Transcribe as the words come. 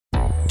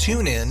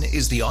TuneIn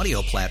is the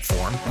audio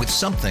platform with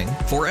something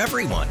for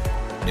everyone.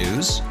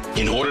 News.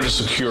 In order to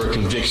secure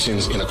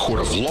convictions in a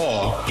court of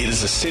law, it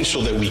is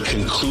essential that we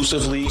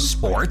conclusively.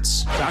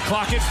 Sports. Shot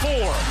clock at 4.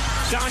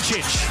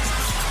 Doncic.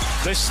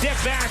 The step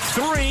back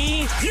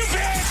 3. You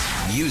bet.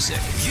 Music.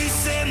 You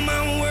set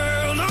my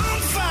world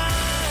on fire.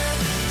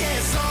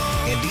 Yes,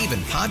 and even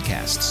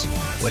podcasts.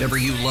 Whatever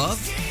you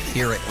love,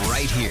 hear it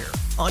right here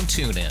on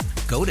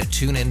TuneIn. Go to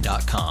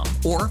TuneIn.com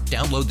or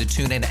download the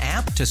TuneIn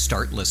app to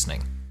start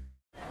listening.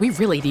 We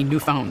really need new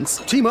phones.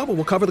 T-Mobile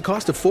will cover the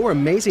cost of 4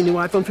 amazing new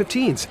iPhone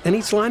 15s, and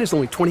each line is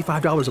only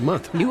 $25 a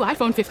month. New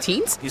iPhone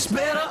 15s? It's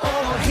better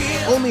over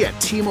here. Only at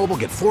T-Mobile,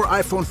 get 4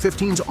 iPhone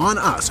 15s on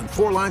us and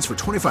 4 lines for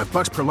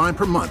 $25 per line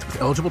per month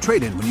with eligible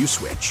trade-in when you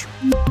switch.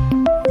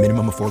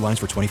 Minimum of 4 lines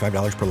for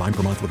 $25 per line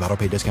per month with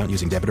autopay discount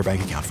using debit or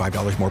bank account.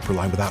 $5 more per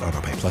line without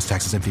autopay, plus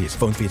taxes and fees.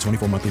 Phone fee at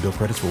 24 monthly bill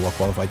credits for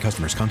well-qualified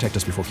customers. Contact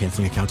us before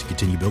canceling account to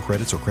continue bill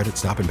credits or credit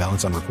stop and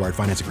balance on required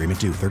finance agreement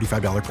due.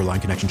 $35 per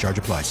line connection charge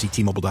applies. See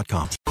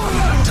T-Mobile.com.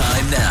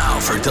 Time now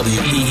for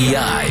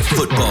WEEI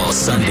Football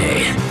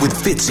Sunday with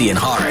Fitzy and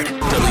Hart.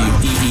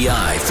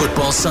 WEEI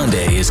Football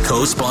Sunday is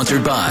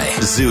co-sponsored by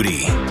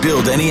Zudy.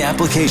 Build any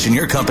application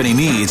your company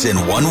needs in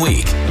 1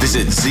 week.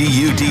 Visit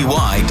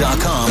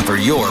ZUDY.com for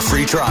your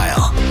free trial.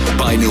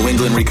 By New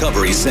England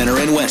Recovery Center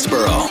in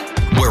Westboro,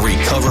 where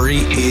recovery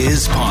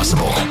is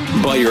possible.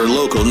 By your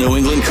local New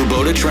England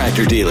Kubota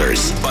tractor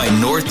dealers. By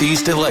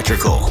Northeast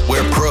Electrical,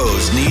 where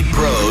pros need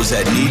pros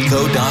at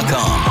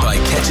needco.com. By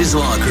Catches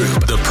Law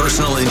Group, the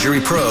personal injury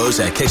pros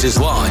at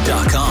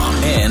catcheslaw.com.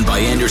 And by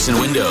Anderson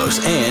Windows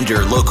and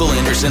your local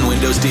Anderson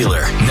Windows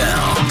dealer.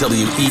 Now,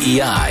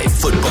 WEEI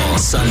Football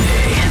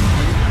Sunday.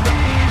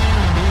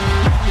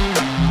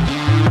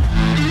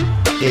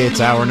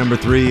 It's hour number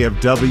 3 of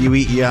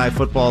WEEI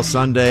Football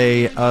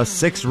Sunday, a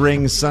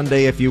 6-ring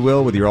Sunday, if you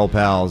will, with your old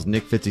pals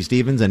Nick Fitzy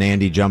Stevens and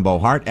Andy Jumbo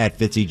Hart at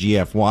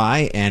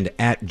FitzyGFY and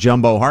at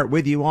Jumbo Hart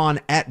with you on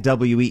at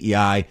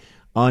WEEI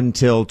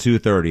until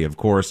 2:30. Of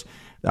course,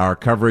 our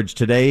coverage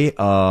today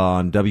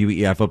on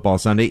WEEI Football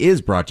Sunday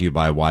is brought to you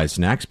by Wise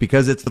Snacks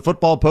because it's the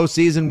football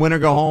postseason, win or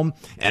go home,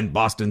 and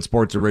Boston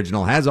Sports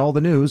Original has all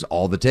the news,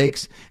 all the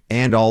takes,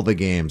 and all the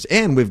games.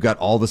 And we've got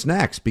all the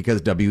snacks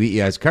because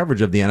WEEI's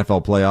coverage of the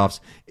NFL playoffs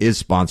is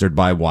sponsored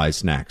by Wise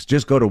Snacks.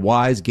 Just go to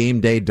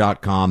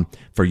wisegameday.com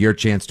for your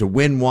chance to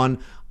win one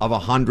of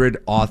 100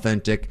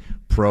 authentic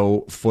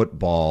pro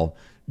football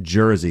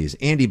jerseys.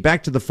 Andy,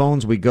 back to the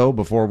phones we go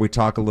before we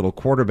talk a little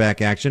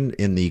quarterback action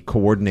in the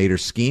coordinator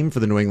scheme for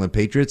the New England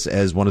Patriots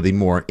as one of the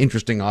more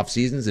interesting off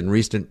seasons in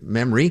recent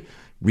memory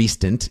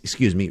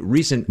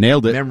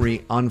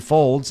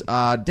unfolds.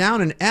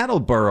 Down in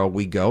Attleboro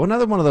we go,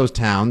 another one of those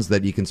towns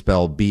that you can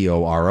spell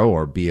B-O-R-O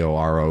or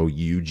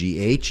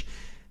B-O-R-O-U-G-H.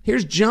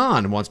 Here's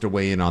John, who wants to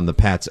weigh in on the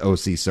Pats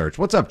OC search.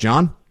 What's up,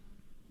 John?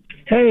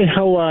 Hey,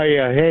 how are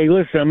you? Hey,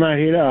 listen, I'm not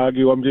here to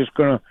argue. I'm just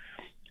going to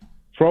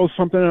throw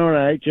something out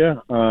at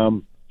you.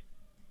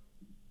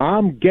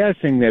 I'm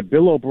guessing that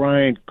Bill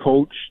O'Brien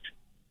coached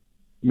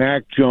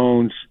Mac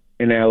Jones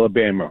in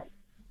Alabama.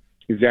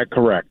 Is that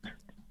correct?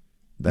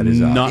 That is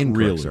not incorrect,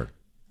 really, sir.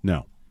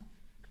 No.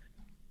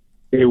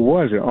 It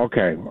wasn't.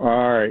 Okay.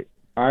 All right.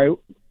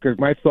 Because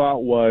my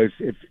thought was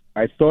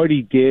I thought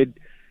he did,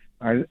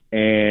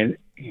 and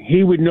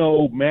he would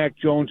know Mac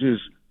Jones's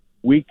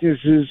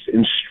weaknesses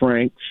and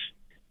strengths,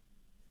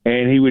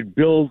 and he would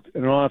build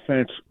an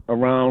offense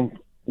around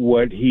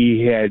what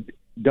he had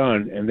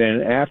done. And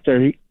then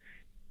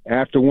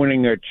after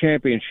winning a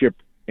championship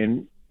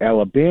in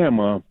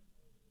Alabama,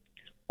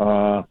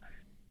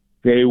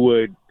 they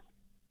would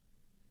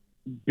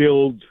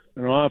build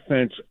an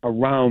offense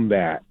around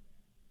that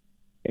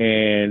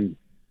and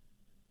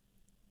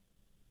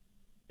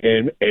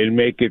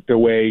make it the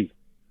way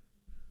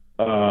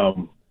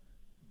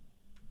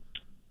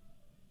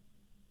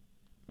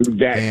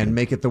and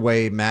make it the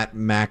way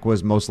Mac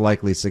was most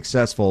likely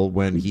successful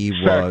when he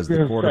was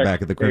the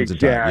quarterback of the Crimson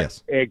Tide.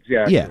 Yes,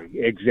 exactly. Yeah.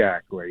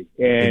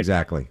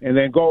 Exactly. And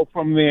then go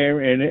from there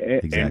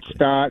and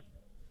start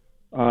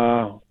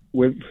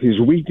with his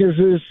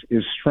weaknesses,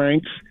 his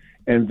strengths,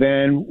 and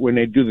then when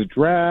they do the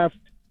draft,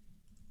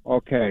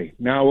 okay,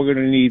 now we're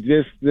going to need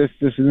this,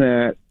 and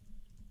that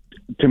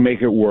to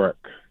make it work.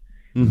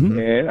 Mm-hmm.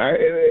 And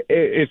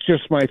it's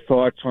just my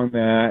thoughts on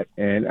that.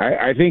 And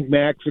I think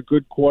Mac's a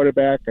good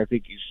quarterback. I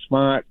think he's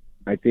smart.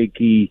 I think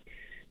he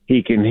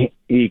can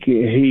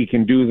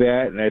do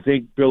that. And I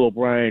think Bill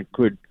O'Brien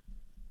could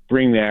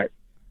bring that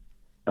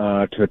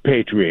to the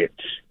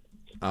Patriots.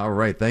 All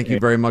right. Thank you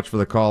very much for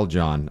the call,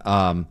 John.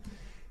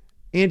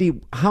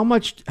 Andy, how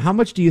much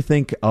do you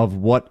think of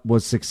what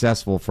was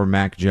successful for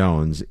Mac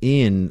Jones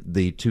in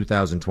the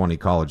 2020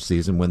 college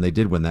season when they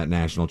did win that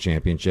national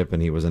championship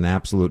and he was an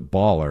absolute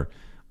baller?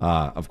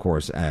 Of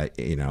course,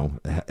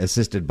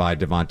 assisted by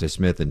Devonta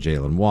Smith and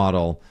Jalen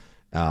Waddle,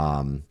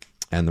 and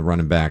the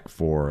running back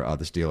for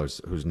the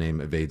Steelers, whose name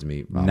evades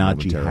me.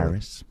 Najee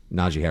Harris.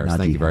 Najee Harris.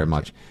 Thank you very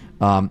much.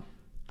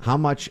 How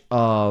much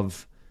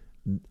of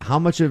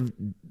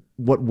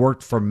what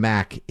worked for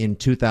Mac in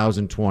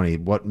 2020,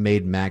 what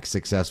made Mac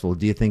successful,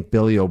 do you think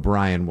Billy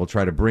O'Brien will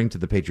try to bring to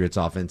the Patriots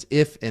offense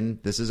if,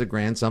 and this is a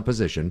grand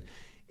supposition,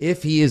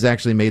 if he is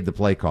actually made the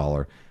play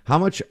caller? How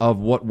much of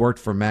what worked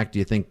for Mac do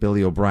you think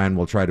Billy O'Brien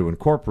will try to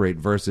incorporate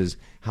versus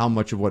how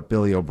much of what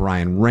Billy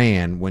O'Brien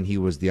ran when he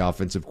was the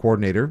offensive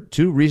coordinator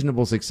to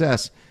reasonable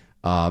success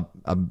a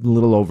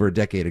little over a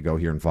decade ago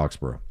here in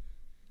Foxborough?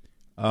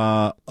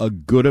 A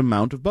good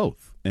amount of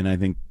both, and I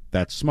think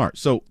that's smart.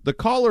 So the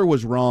caller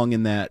was wrong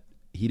in that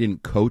he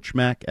didn't coach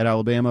Mac at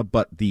Alabama,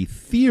 but the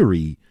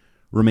theory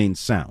remains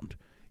sound.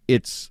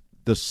 It's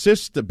the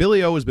system.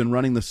 Billy O has been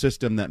running the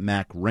system that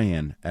Mac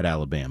ran at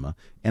Alabama,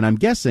 and I'm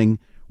guessing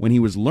when he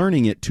was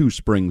learning it 2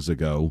 springs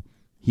ago,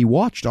 he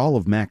watched all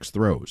of Mac's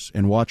throws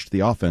and watched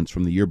the offense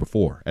from the year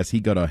before as he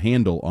got a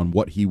handle on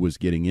what he was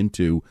getting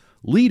into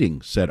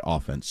leading said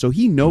offense. So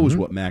he knows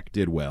what Mac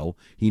did well.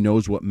 He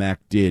knows what Mac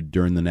did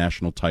during the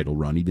national title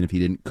run, even if he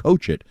didn't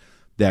coach it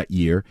that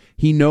year.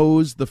 He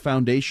knows the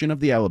foundation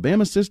of the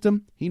Alabama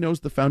system. He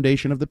knows the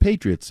foundation of the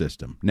Patriots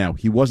system. Now,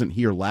 he wasn't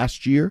here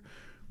last year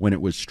when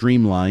it was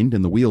streamlined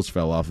and the wheels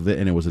fell off of it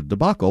and it was a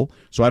debacle,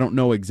 so I don't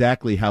know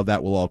exactly how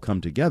that will all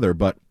come together,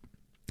 but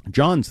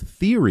John's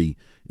theory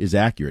is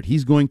accurate.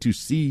 He's going to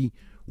see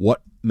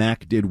what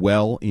Mac did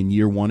well in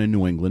year 1 in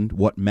New England,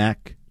 what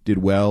Mac did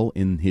well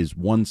in his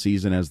 1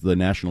 season as the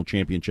national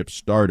championship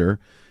starter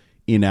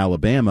in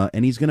Alabama,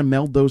 and he's going to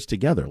meld those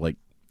together. Like,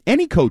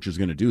 any coach is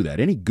going to do that.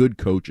 Any good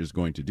coach is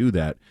going to do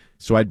that.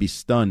 So I'd be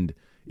stunned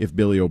if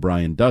Billy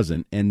O'Brien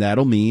doesn't. And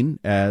that'll mean,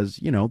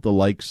 as you know, the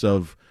likes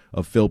of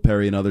Phil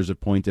Perry and others have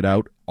pointed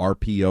out,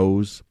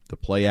 RPOs, the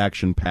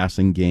play-action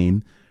passing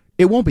game.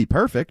 It won't be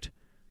perfect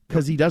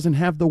because he doesn't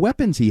have the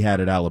weapons he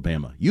had at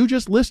Alabama. You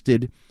just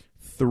listed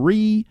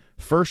 3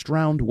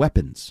 first-round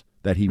weapons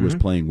that he was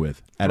playing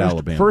with at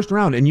Alabama. First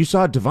round, and you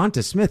saw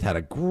Devonta Smith had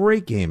a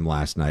great game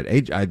last night.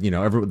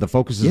 The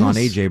focus is on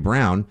A.J.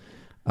 Brown.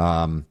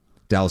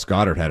 Dallas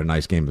Goedert had a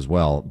nice game as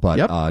well. But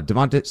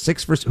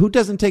Devonta, who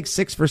doesn't take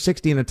 6 for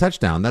 60 and a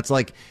touchdown? That's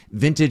like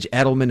vintage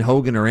Edelman,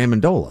 Hogan, or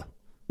Amendola.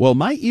 Well,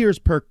 my ears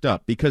perked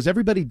up because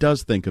everybody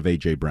does think of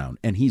A.J. Brown,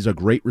 and he's a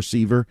great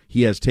receiver.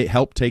 He has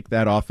helped take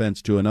that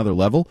offense to another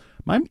level.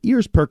 My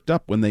ears perked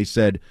up when they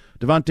said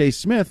Devonta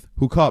Smith,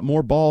 who caught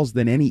more balls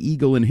than any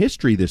Eagle in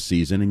history this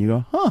season, and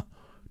you go,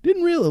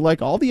 didn't really,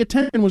 like, all the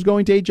attention was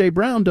going to A.J.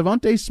 Brown.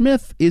 Devonta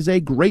Smith is a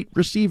great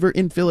receiver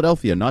in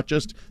Philadelphia, not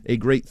just a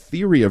great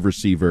theory of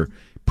receiver,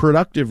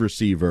 productive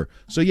receiver.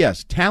 So,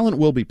 yes, talent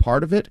will be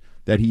part of it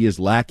that he is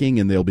lacking,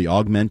 and they'll be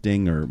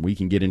augmenting, or we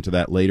can get into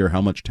that later,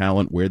 how much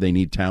talent, where they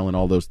need talent,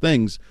 all those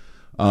things.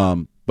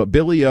 But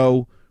Billy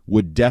O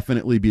would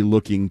definitely be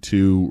looking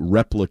to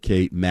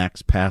replicate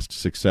Mac's past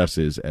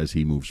successes as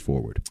he moves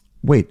forward.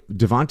 Wait,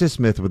 Devonta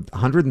Smith with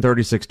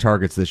 136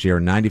 targets this year,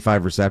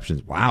 95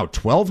 receptions. Wow,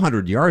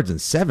 1,200 yards and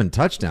 7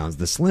 touchdowns.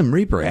 The Slim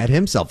Reaper had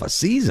himself a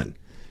season.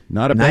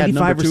 Not a bad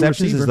 95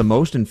 receptions receiver. Is the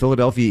most in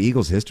Philadelphia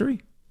Eagles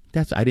history?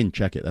 I didn't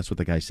check it. That's what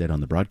the guy said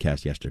on the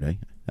broadcast yesterday.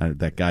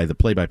 That guy, the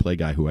play-by-play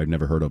guy who I've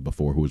never heard of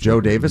before. Who was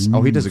Joe Davis?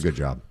 Oh, he does a good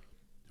job.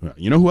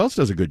 You know who else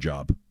does a good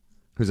job?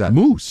 Who's that?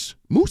 Moose.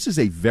 Moose is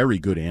a very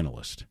good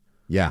analyst.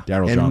 Yeah,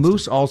 Darryl and Johnston.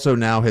 Moose also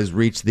now has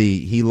reached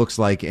he looks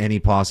like any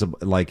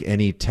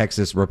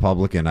Texas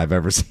Republican I've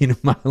ever seen in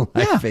my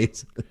life.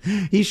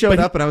 Yeah. He showed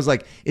up and I was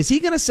like, is he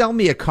going to sell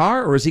me a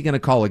car or is he going to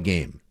call a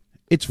game?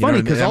 It's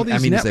funny because all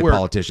these networks... he's a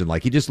politician.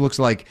 Like, he just looks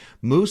like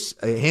Moose,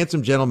 a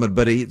handsome gentleman,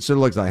 but he sort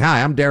of looks like,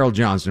 hi, I'm Darryl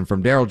Johnston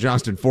from Darryl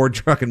Johnston Ford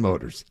Truck and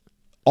Motors.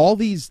 All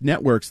these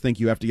networks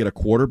think you have to get a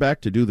quarterback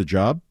to do the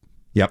job.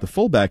 Yep. The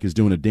fullback is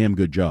doing a damn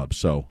good job,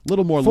 so a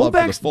little more love for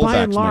the fullbacks by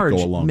and large, might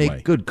go a long make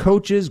way. Good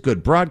coaches,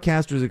 good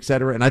broadcasters,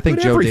 etc. And I think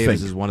Joe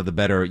Davis is one of the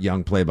better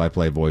young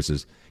play-by-play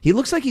voices. He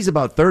looks like he's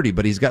about 30,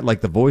 but he's got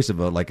like the voice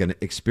of an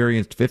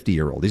experienced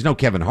 50-year-old. He's no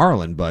Kevin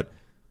Harlan, but...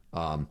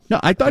 no,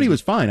 I thought he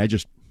was fine. I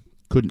just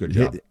couldn't... Good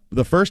job.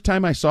 The first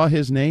time I saw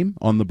his name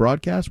on the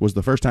broadcast was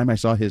the first time I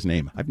saw his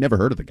name. I've never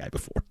heard of the guy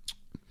before.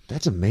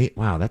 That's amazing.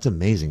 Wow, that's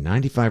amazing.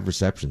 95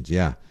 receptions,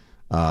 yeah.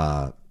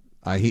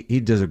 He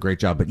does a great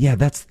job. But, yeah,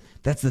 that's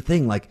the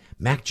thing. Like,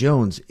 Mac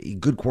Jones,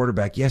 good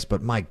quarterback, yes,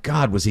 but my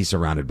God, was he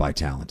surrounded by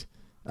talent.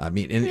 I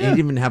mean, and he didn't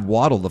even have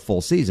Waddle the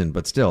full season,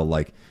 but still,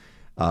 like,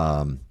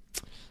 that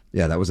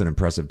was an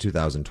impressive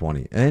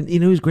 2020. And, he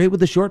was great with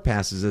the short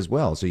passes as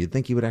well. So you'd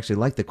think he would actually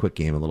like the quick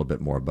game a little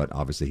bit more, but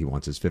obviously he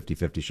wants his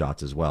 50-50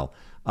 shots as well.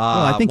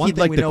 I think he'd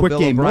like the quick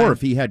game more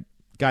if he had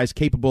guys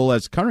capable,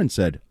 as Curran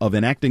said, of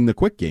enacting the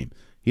quick game.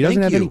 He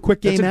doesn't have any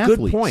quick game athletes. That's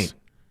a good point.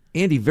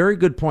 Andy, very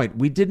good point.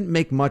 We didn't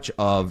make much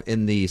of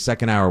in the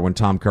second hour when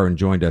Tom Curran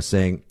joined us,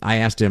 saying, I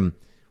asked him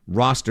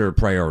roster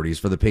priorities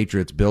for the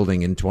Patriots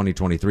building in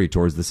 2023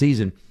 towards the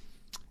season.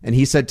 And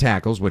he said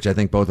tackles, which I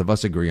think both of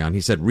us agree on.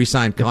 He said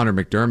re-sign Connor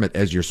McDermott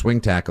as your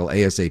swing tackle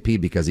ASAP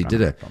because he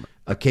did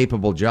a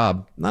capable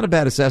job. Not a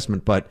bad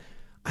assessment, but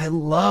I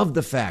love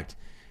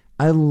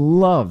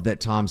that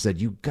Tom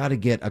said you got to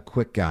get a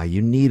quick guy.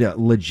 You need a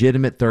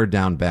legitimate third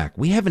down back.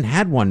 We haven't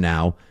had one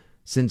now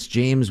since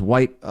James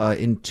White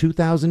in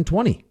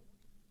 2020.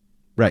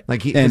 Right.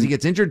 Like he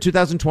gets injured in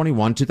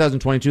 2021,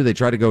 2022, they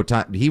try to go,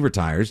 he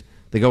retires.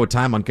 They go with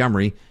Ty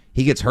Montgomery.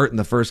 He gets hurt in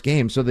the first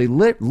game. So they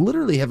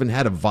literally haven't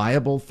had a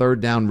viable third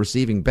down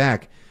receiving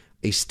back,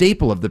 a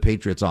staple of the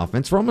Patriots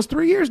offense for almost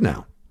 3 years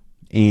now.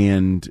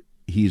 And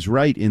he's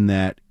right in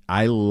that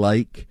I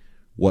like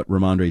what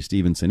Ramondre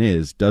Stevenson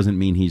is. Doesn't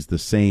mean he's the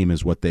same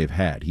as what they've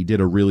had. He did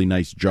a really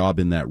nice job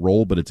in that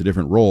role, but it's a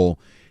different role.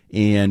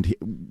 And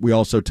we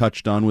also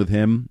touched on with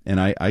him, and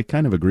I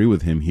kind of agree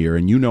with him here.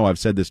 And you know I've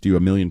said this to you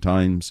a million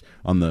times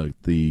on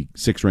the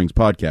Six Rings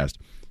podcast.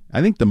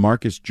 I think the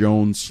Marcus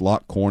Jones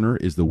slot corner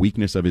is the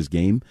weakness of his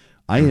game.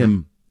 I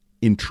am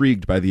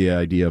intrigued by the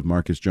idea of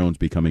Marcus Jones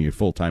becoming a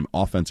full-time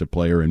offensive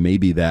player and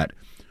maybe that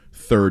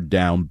third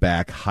down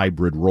back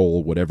hybrid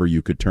role, whatever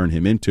you could turn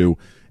him into.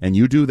 And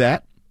you do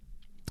that,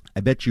 I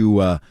bet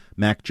you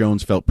Mac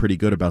Jones felt pretty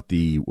good about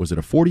was it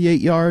a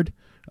 48-yard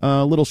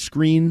little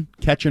screen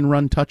catch and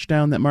run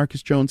touchdown that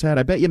Marcus Jones had?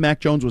 I bet you Mac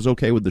Jones was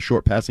okay with the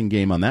short passing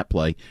game on that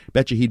play.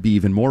 Bet you he'd be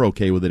even more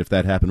okay with it if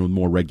that happened with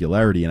more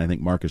regularity, and I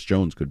think Marcus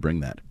Jones could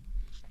bring that.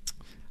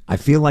 I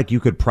feel like you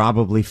could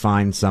probably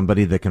find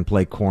somebody that can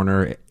play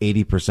corner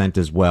 80%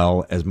 as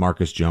well as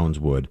Marcus Jones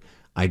would.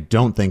 I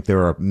don't think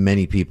there are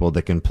many people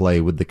that can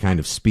play with the kind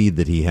of speed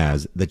that he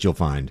has that you'll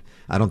find.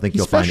 I don't think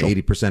you'll find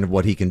 80% of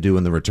what he can do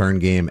in the return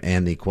game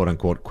and the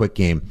quote-unquote quick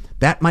game.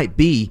 That might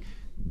be,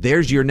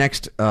 there's your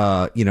next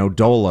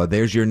Dola,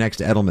 there's your next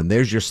Edelman,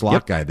 there's your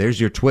slot guy,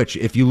 there's your Twitch.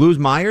 If you lose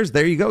Myers,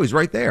 there you go. He's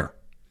right there.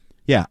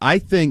 Yeah, I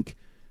think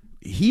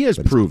he has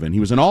proven he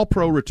was an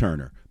all-pro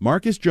returner.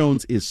 Marcus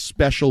Jones is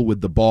special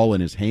with the ball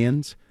in his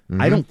hands.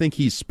 I don't think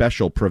he's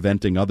special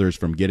preventing others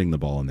from getting the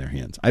ball in their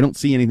hands. I don't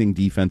see anything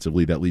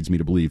defensively that leads me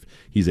to believe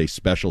he's a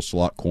special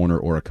slot corner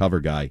or a cover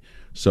guy.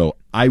 So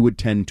I would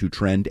tend to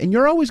trend, and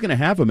you're always going to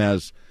have him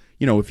as,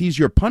 if he's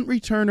your punt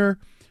returner,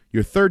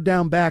 your third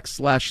down back /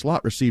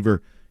 slot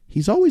receiver,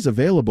 he's always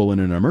available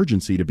in an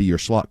emergency to be your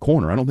slot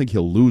corner. I don't think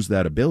he'll lose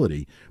that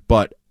ability,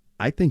 but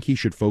I think he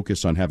should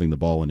focus on having the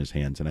ball in his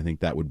hands, and I think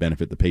that would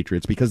benefit the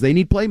Patriots because they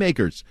need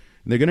playmakers,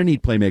 and they're going to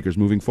need playmakers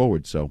moving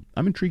forward. So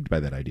I'm intrigued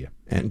by that idea.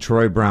 And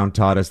Troy Brown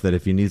taught us that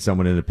if you need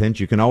someone in a pinch,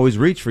 you can always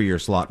reach for your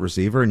slot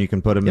receiver, and you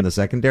can put him in the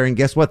secondary, and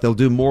guess what? They'll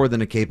do more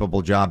than a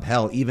capable job.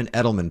 Hell, even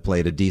Edelman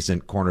played a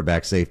decent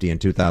cornerback safety in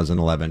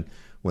 2011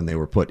 when they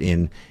were put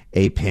in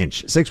a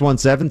pinch.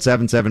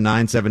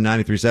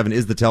 617-779-7937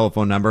 is the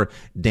telephone number.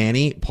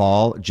 Danny,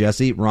 Paul,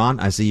 Jesse, Ron,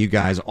 I see you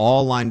guys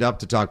all lined up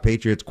to talk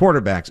Patriots,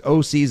 quarterbacks,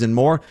 OCs, and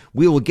more.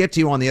 We will get to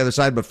you on the other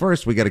side, but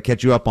first we got to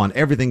catch you up on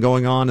everything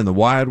going on in the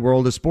wide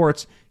world of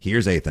sports.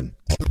 Here's Ethan.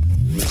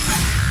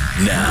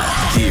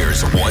 Now,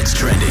 here's what's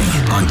trending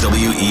on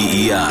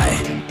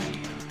WEEI.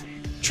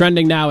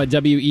 Trending now at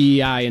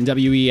WEEI and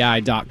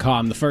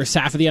WEEI.com. The first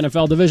half of the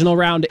NFL divisional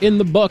round in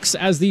the books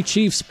as the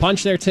Chiefs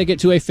punch their ticket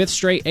to a fifth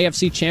straight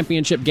AFC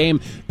Championship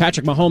game.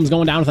 Patrick Mahomes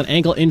going down with an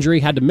ankle injury,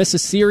 had to miss a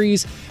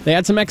series. They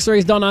had some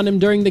x-rays done on him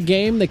during the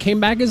game. They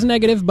came back as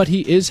negative, but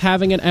he is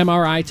having an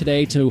MRI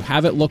today to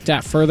have it looked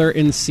at further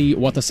and see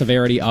what the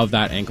severity of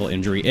that ankle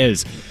injury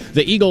is.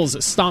 The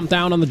Eagles stomped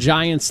down on the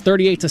Giants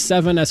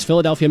 38-7 as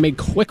Philadelphia made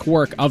quick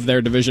work of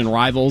their division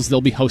rivals.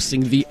 They'll be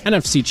hosting the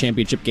NFC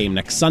Championship game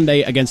next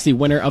Sunday against the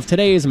winner of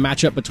today's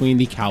matchup between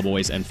the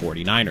Cowboys and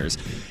 49ers.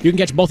 You can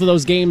catch both of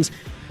those games,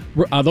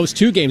 those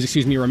two games,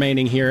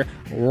 remaining here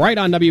right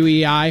on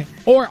WEEI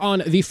or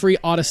on the free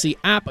Odyssey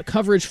app.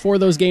 Coverage for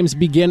those games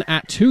begin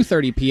at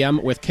 2:30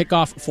 p.m. with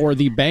kickoff for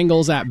the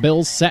Bengals at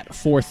Bills set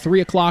for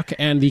 3 o'clock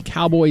and the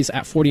Cowboys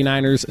at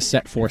 49ers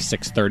set for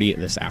 6:30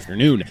 this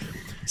afternoon.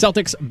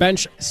 Celtics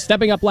bench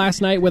stepping up last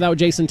night without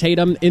Jason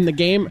Tatum in the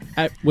game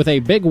with a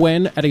big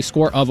win at a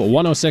score of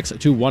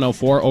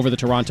 106-104 over the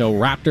Toronto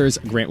Raptors.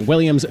 Grant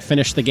Williams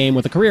finished the game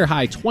with a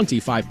career-high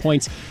 25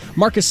 points.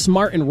 Marcus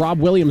Smart and Rob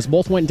Williams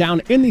both went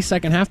down in the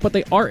second half, but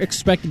they are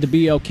expected to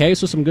be okay,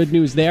 so some good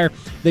news there.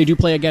 They do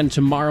play again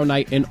tomorrow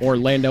night in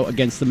Orlando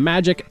against the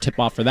Magic.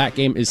 Tip-off for that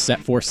game is set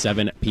for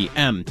 7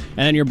 p.m. And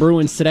then your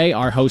Bruins today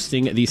are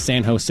hosting the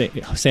San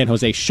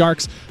Jose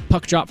Sharks.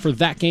 Puck drop for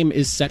that game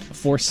is set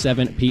for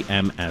 7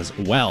 p.m. as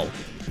well.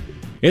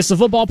 It's the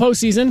football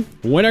postseason,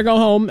 win or go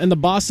home, and the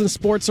Boston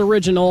Sports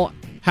Original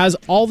has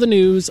all the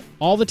news,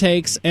 all the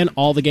takes, and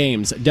all the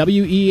games.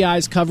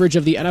 WEEI's coverage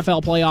of the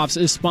NFL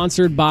playoffs is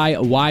sponsored by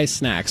Wise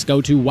Snacks.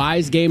 Go to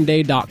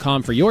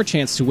wisegameday.com for your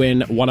chance to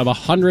win one of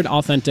 100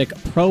 authentic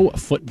pro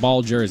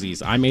football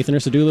jerseys. I'm Ethan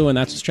Ursadulu, and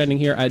that's what's trending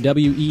here at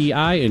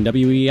WEEI and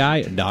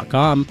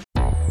WEEI.com.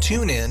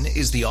 TuneIn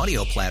is the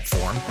audio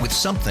platform with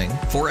something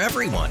for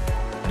everyone.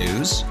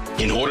 News.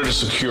 In order to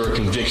secure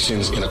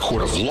convictions in a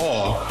court of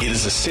law, it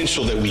is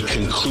essential that we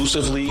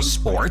conclusively.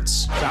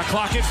 Sports. Shot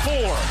clock at 4.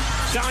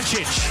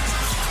 Doncic.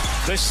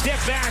 The step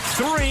back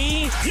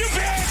 3. You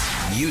bet.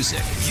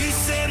 Music. You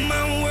set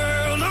my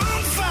world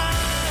on fire.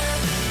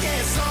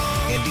 Yes,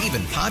 and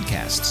even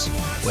podcasts.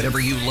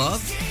 Whatever you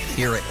love,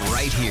 hear it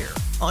right here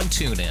on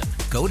TuneIn.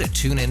 Go to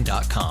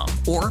TuneIn.com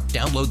or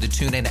download the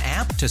TuneIn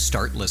app to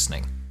start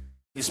listening.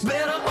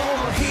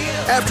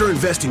 After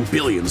investing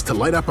billions to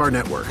light up our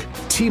network,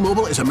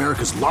 T-Mobile is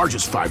America's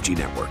largest 5G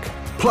network.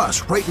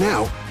 Plus, right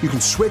now, you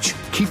can switch,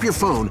 keep your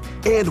phone,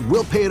 and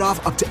we'll pay it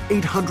off up to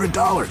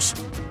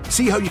 $800.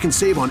 See how you can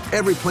save on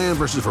every plan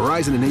versus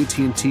Verizon and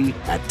AT&T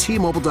at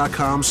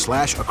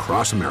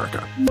T-Mobile.com/across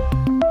America.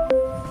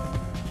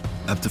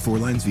 Up to 4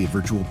 lines via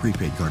virtual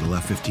prepaid card.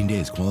 Allow 15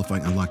 days.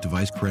 Qualifying unlocked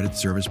device credit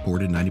service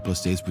ported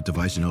 90+ days with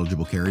device and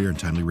eligible carrier and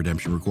timely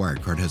redemption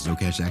required. Card has no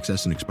cash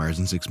access and expires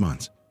in 6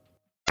 months.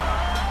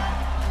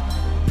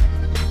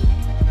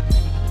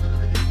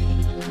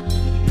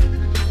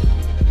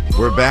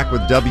 We're back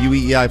with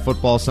WEEI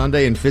Football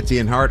Sunday, and Fitzy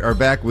and Hart are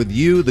back with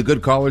you, the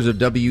good callers of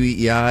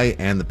WEEI,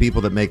 and the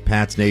people that make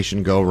Pat's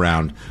Nation go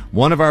round.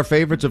 One of our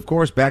favorites, of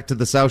course, back to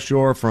the South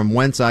Shore from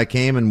whence I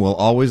came and will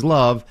always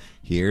love.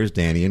 Here's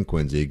Danny and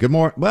Quincy. Good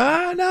morning.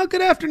 Well, now,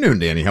 good afternoon,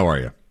 Danny. How are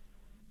you?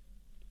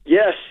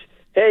 Yes.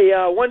 Hey,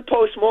 one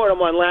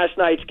postmortem on last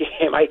night's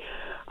game. I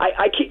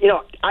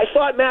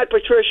thought Matt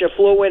Patricia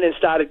flew in and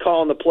started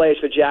calling the plays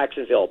for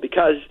Jacksonville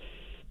because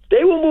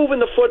they were moving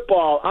the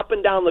football up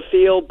and down the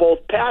field, both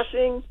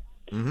passing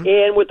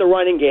and with the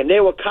running game.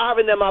 They were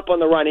carving them up on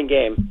the running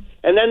game.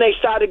 And then they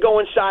started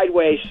going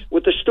sideways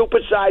with the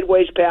stupid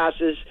sideways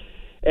passes,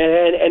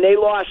 and they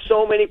lost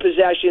so many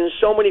possessions,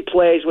 so many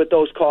plays with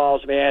those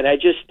calls, man.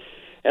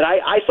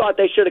 I thought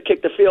they should have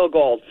kicked the field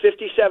goal.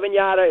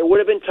 57-yarder, it would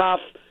have been tough.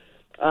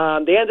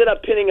 They ended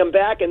up pinning him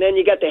back, and then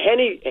you got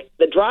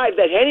the drive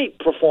that Henny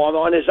performed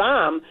on his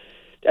arm.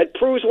 That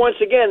proves once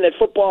again that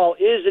football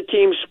is a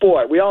team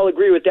sport. We all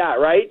agree with that,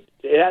 right?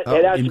 It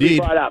has to be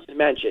brought up and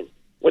mentioned.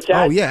 What's that?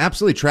 Oh, yeah,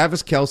 absolutely.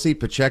 Travis Kelce,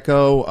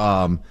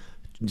 Pacheco,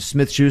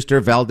 Smith-Schuster,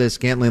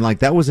 Valdez-Scantling,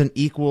 that was an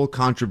equal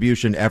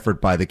contribution effort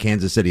by the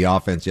Kansas City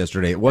offense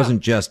yesterday. It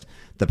wasn't just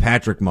the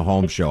Patrick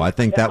Mahomes show. I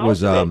think that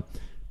was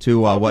to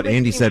what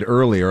Andy said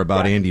earlier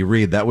about Andy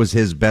Reid. That was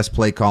his best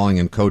play calling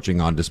and coaching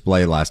on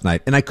display last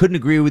night. And I couldn't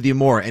agree with you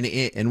more.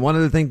 And one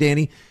other thing,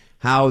 Danny,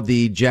 how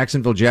the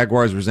Jacksonville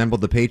Jaguars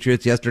resembled the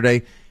Patriots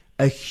yesterday.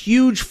 A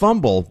huge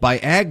fumble by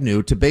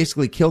Agnew to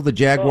basically kill the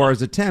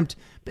Jaguars' attempt.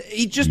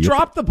 He just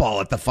dropped the ball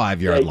at the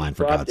 5-yard line,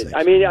 for God's sake.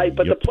 I mean,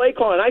 the play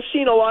calling, I've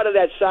seen a lot of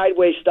that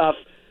sideways stuff,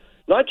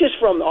 not just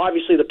from,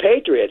 obviously, the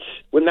Patriots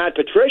with Matt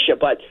Patricia,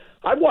 but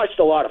I've watched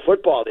a lot of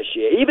football this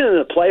year, even in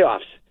the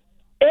playoffs.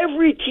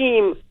 Every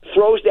team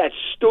throws that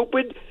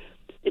stupid.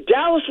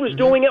 Dallas was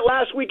doing it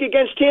last week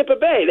against Tampa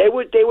Bay. They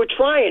were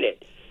trying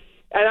it.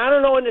 And I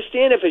don't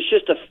understand if it's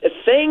just a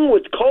thing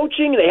with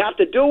coaching. They have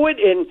to do it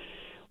in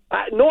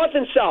north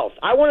and south.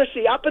 I want to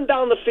see up and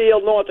down the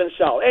field, north and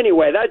south.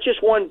 Anyway, that's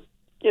just one,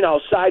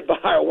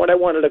 sidebar, what I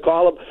wanted to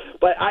call him.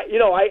 But I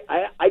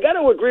got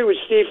to agree with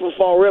Steve from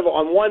Fall River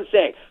on one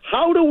thing.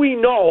 How do we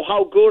know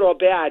how good or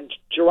bad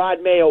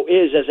Gerard Mayo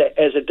is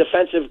as a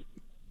defensive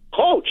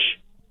coach?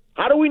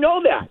 How do we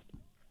know that?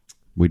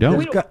 We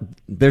don't.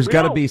 There's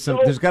got to be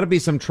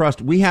some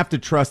trust. We have to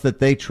trust that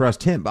they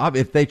trust him. Bob,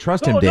 if they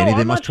trust him, Danny,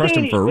 they must trust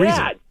him for a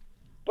reason.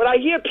 But I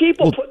hear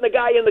people putting the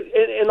guy in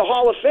the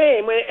Hall of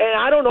Fame, and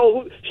I don't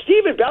know who.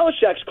 Steven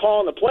Belichick's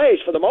calling the plays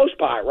for the most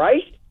part,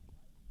 right?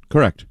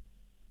 Correct.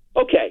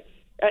 Okay,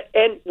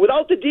 and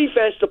without the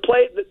defense,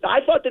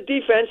 I thought the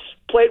defense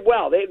played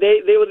well. They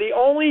were the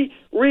only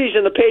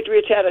reason the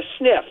Patriots had a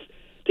sniff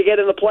to get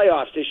in the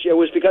playoffs this year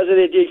was because of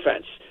their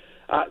defense.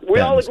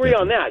 We all agree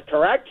on that,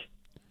 correct?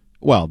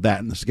 Well, that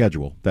and the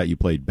schedule, that you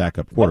played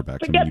backup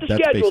quarterbacks. Forget the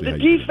schedule. The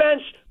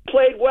defense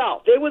played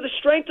well. They were the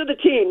strength of the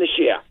team this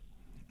year.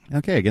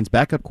 Okay, against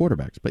backup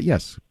quarterbacks. But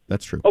yes,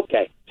 that's true.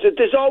 Okay, so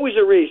there's always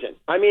a reason.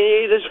 I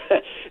mean,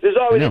 there's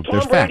always.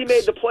 Tom Brady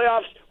made the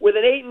playoffs with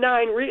an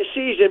 8-9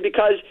 season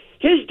because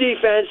his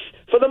defense,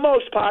 for the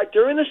most part,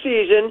 during the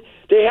season,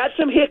 they had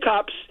some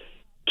hiccups,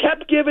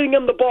 kept giving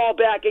him the ball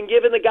back and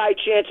giving the guy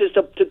chances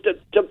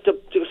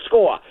to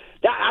score.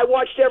 I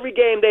watched every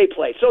game they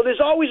played. So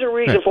there's always a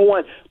reason for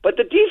one. But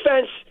the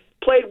defense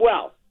played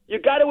well. You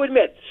got to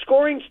admit,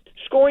 scoring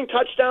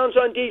touchdowns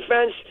on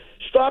defense,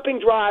 stopping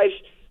drives.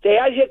 They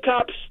had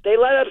hiccups. They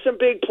let up some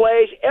big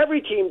plays.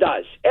 Every team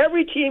does.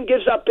 Every team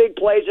gives up big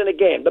plays in a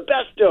game. The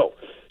best do.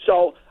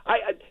 So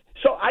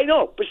I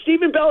know, but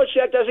Steven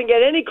Belichick doesn't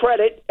get any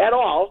credit at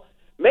all.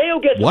 Mayo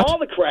gets all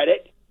the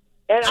credit.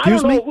 And Excuse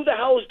I don't know me? who the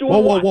hell is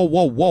doing what.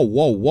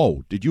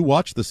 Whoa. Did you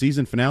watch the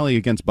season finale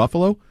against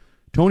Buffalo?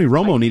 Tony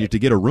Romo needed to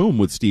get a room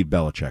with Steve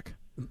Belichick.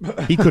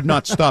 He could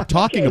not stop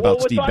talking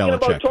about Steve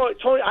Belichick.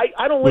 Tony,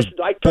 I don't listen.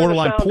 I turn the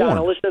sound down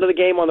and listen to the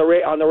game on the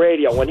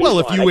radio.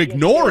 If you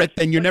ignore it,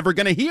 then you're never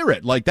going to hear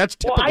it. That's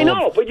typical. Well, I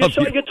know, but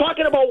you're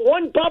talking about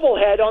one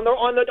bubblehead on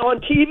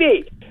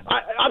TV.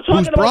 I'm talking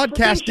who's about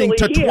broadcasting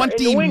to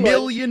 20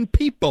 million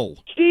people.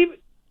 Steve,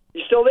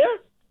 you still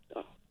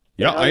there?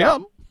 Yeah, I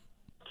am.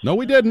 No,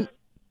 we didn't.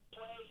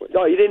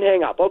 No, you didn't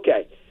hang up.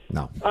 Okay.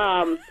 No.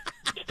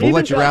 We'll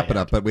let you wrap it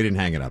up, but we didn't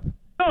hang it up.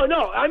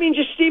 No. I mean,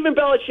 just Steven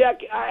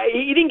Belichick,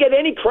 he didn't get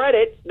any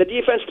credit. The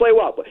defense played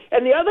well.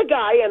 And the other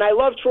guy, and I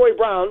love Troy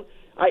Brown,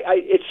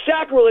 it's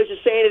sacrilege to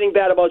say anything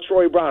bad about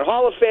Troy Brown.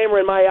 Hall of Famer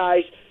in my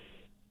eyes.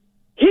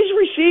 His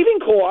receiving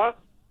core,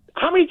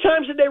 how many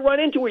times did they run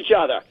into each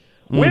other?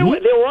 They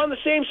were on the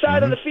same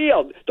side of the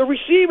field. The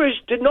receivers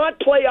did not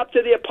play up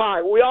to their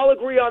part. We all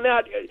agree on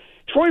that.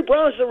 Troy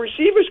Brown's the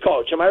receivers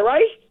coach. Am I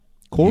right?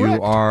 Correct.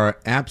 You are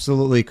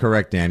absolutely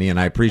correct, Danny, and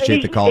I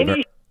appreciate the call.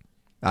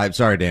 I'm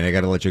sorry, Danny. I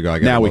got to let you go. I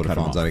got now to we cut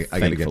phones. off. I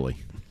got to get.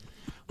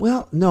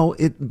 Well, no.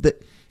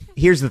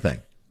 Here's the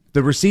thing: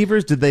 the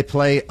receivers, did they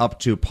play up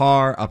to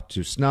par, up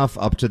to snuff,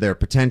 up to their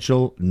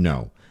potential?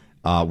 No.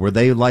 Were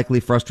they likely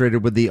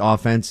frustrated with the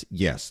offense?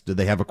 Yes. Did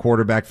they have a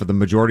quarterback for the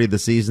majority of the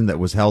season that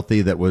was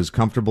healthy, that was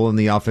comfortable in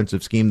the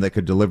offensive scheme, that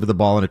could deliver the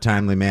ball in a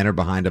timely manner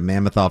behind a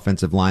mammoth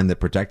offensive line that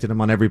protected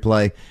him on every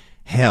play?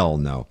 Hell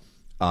no.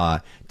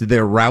 Did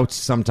their routes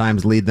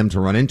sometimes lead them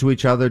to run into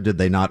each other? Did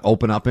they not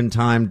open up in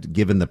time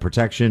given the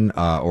protection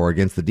or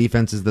against the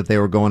defenses that they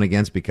were going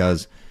against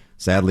because,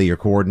 sadly, your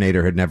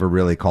coordinator had never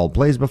really called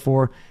plays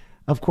before?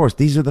 Of course,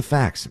 these are the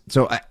facts.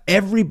 So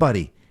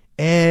everybody,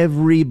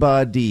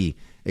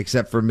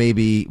 except for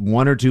maybe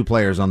one or two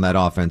players on that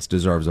offense,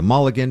 deserves a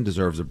mulligan,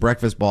 deserves a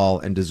breakfast ball,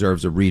 and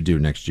deserves a redo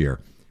next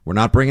year. We're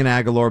not bringing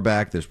Aguilar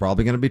back. There's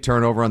probably going to be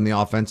turnover on the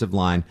offensive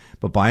line,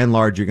 but by and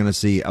large, you're going to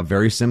see a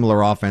very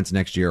similar offense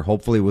next year,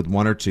 hopefully with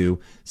one or two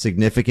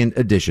significant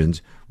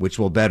additions, which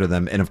will better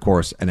them, and of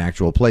course, an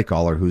actual play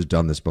caller who's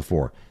done this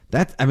before.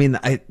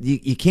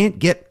 You can't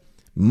get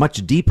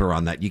much deeper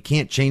on that. You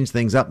can't change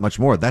things up much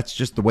more. That's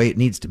just the way it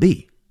needs to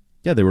be.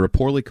 Yeah, they were a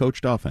poorly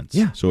coached offense.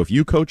 Yeah. So if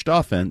you coached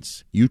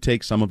offense, you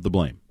take some of the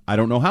blame. I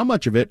don't know how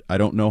much of it. I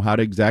don't know how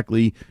to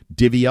exactly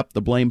divvy up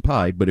the blame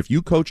pie. But if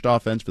you coached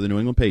offense for the New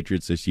England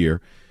Patriots this year,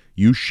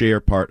 you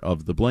share part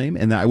of the blame.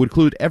 And I would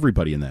include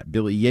everybody in that.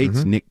 Billy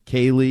Yates, Nick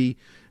Caley,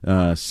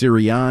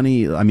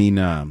 Sirianni.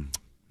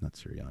 Not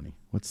Sirianni.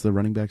 What's the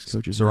running backs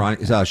coach? Shane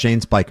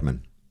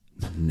Spikeman.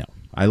 No.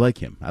 I like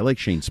him. I like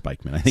Shane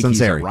Spikeman. I think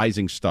he's a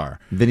rising star.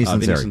 Vinny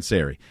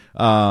Sunseri.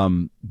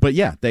 But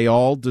yeah, they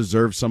all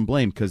deserve some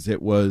blame because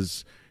it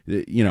was,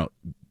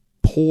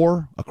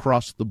 poor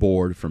across the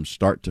board from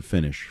start to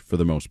finish for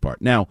the most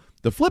part. Now,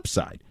 the flip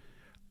side,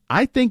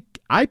 I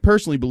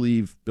personally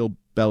believe Bill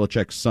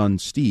Belichick's son,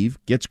 Steve,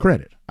 gets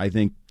credit. I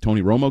think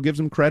Tony Romo gives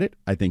him credit.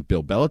 I think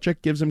Bill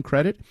Belichick gives him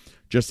credit,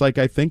 just like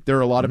I think there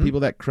are a lot of people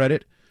that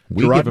credit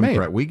Gerard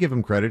Mayo. We give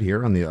him credit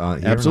here on the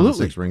absolutely. On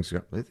the Six Rings.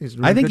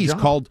 I think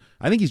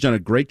he's done a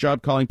great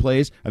job calling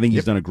plays. I think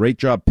he's done a great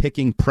job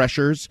picking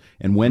pressures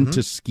and when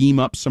to scheme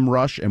up some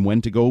rush and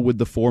when to go with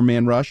the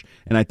 4-man rush.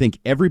 And I think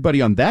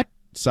everybody on that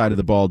side of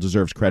the ball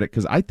deserves credit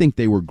because I think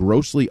they were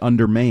grossly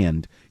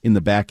undermanned in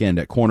the back end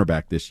at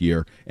cornerback this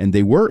year, and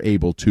they were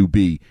able to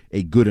be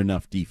a good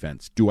enough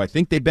defense. Do I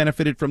think they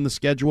benefited from the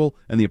schedule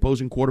and the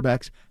opposing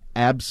quarterbacks?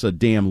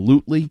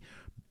 Abso-damn-lutely.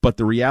 But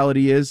the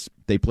reality is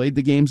they played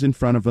the games in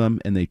front of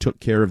them, and they took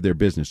care of their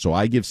business. So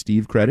I give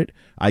Steve credit.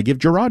 I give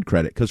Gerard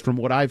credit because from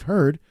what I've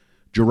heard,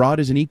 Gerard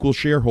is an equal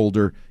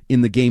shareholder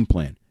in the game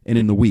plan and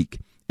in the week.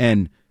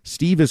 And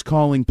Steve is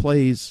calling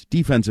plays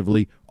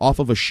defensively off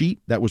of a sheet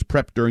that was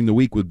prepped during the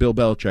week with Bill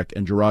Belichick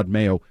and Gerard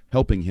Mayo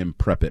helping him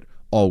prep it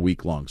all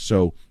week long.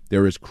 So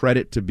there is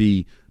credit to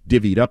be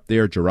divvied up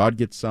there. Gerard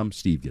gets some,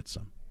 Steve gets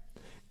some.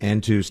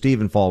 And to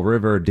Steve in Fall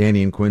River,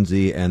 Danny and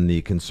Quincy, and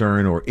the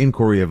concern or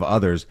inquiry of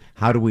others,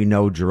 how do we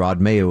know Gerard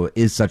Mayo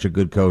is such a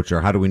good coach,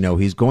 or how do we know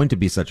he's going to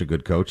be such a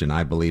good coach? And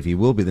I believe he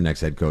will be the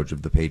next head coach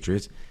of the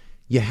Patriots.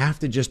 You have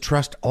to just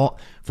trust all,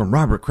 from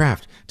Robert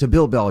Kraft to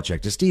Bill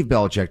Belichick to Steve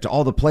Belichick to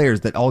all the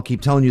players that all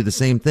keep telling you the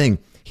same thing.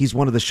 He's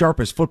one of the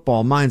sharpest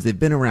football minds they've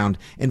been around.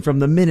 And from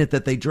the minute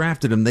that they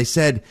drafted him, they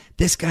said,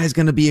 this guy's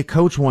going to be a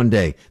coach one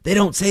day. They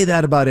don't say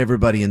that about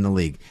everybody in the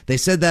league. They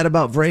said that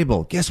about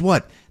Vrabel. Guess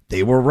what?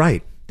 They were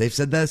right. They've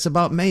said this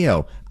about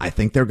Mayo. I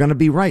think they're going to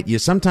be right. You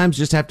sometimes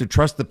just have to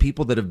trust the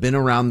people that have been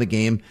around the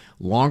game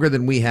longer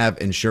than we have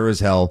and sure as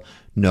hell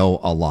know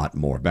a lot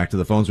more. Back to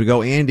the phones we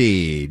go.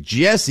 Andy,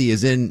 Jesse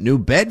is in New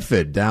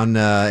Bedford down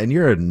in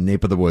your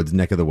Nape of the Woods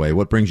neck of the way.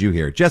 What brings you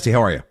here? Jesse,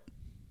 how are you?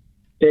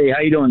 Hey, how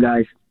you doing,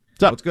 guys?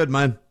 What's up? What's good,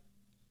 man?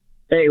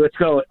 Hey, what's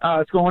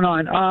going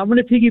on? I'm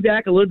going to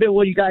piggyback a little bit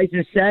what you guys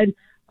just said.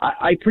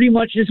 I pretty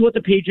much this is what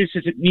the Patriots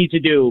need to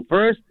do.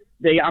 First,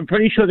 I'm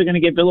pretty sure they're going to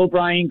get Bill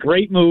O'Brien.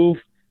 Great move.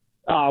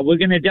 We're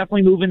going to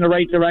definitely move in the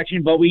right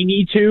direction, but we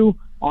need to,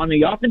 on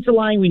the offensive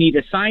line, we need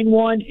to sign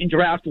one and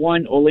draft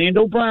one.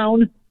 Orlando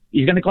Brown,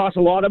 he's going to cost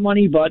a lot of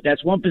money, but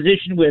that's one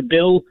position where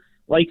Bill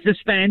likes to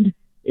spend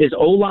is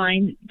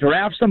O-line,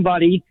 draft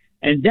somebody,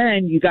 and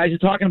then you guys are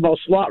talking about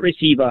slot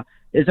receiver.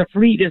 There's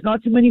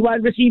not too many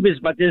wide receivers,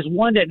 but there's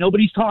one that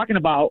nobody's talking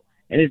about,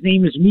 and his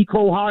name is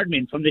Mecole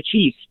Hardman from the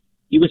Chiefs.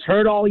 He was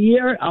hurt all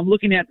year. I'm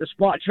looking at the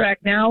spot track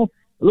now.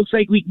 It looks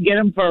like we can get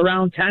him for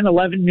around $10,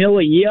 $11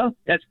 million a year.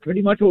 That's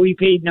pretty much what we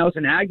paid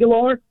Nelson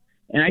Aguilar.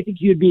 And I think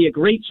he'd be a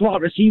great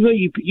slot receiver.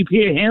 You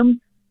pair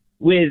him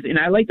with, and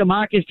I like the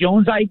Marcus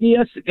Jones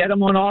idea, so get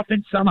him on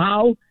offense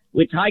somehow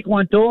with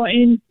Tyquan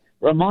Thornton,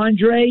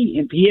 Ramondre,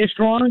 and Pierre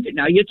Strong.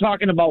 Now you're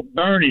talking about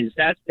burners.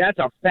 That's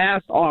a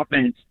fast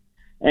offense.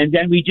 And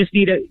then we just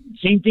need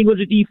same thing with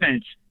the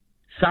defense.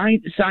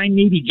 Sign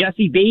maybe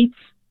Jesse Bates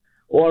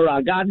or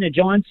Gardner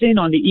Johnson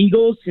on the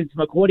Eagles since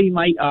McCourty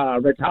might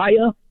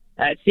retire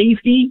at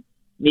safety.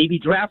 Maybe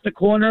draft a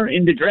corner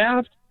in the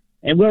draft.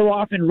 and we're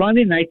off and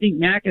running. And I think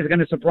Mac is going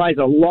to surprise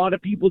a lot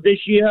of people this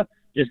year.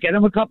 Just get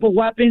him a couple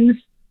weapons,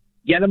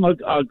 get him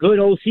a good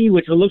OC,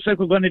 which it looks like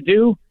we're going to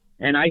do.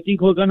 And I think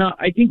we're gonna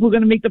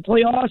make the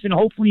playoffs, and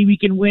hopefully we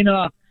can win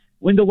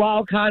the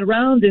wild card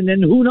round, and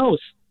then who knows?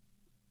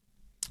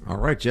 All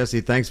right,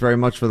 Jesse, thanks very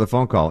much for the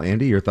phone call.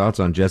 Andy, your thoughts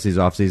on Jesse's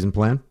offseason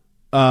plan?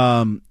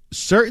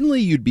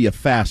 Certainly you'd be a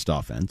fast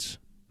offense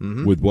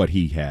with what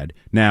he had.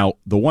 Now,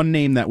 the one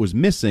name that was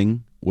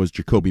missing was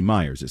Jakobi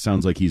Meyers. It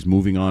sounds like he's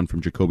moving on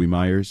from Jakobi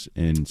Meyers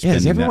and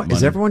spending that money.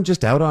 Is everyone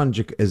just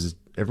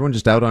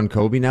out on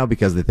Kobe now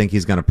because they think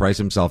he's going to price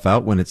himself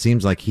out when it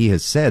seems like he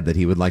has said that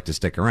he would like to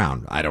stick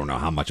around? I don't know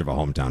how much of a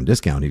hometown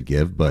discount he'd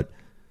give, but...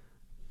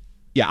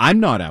 Yeah, I'm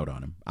not out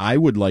on him. I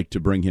would like to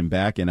bring him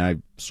back, and I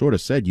sort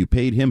of said you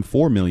paid him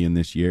 $4 million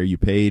this year. You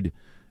paid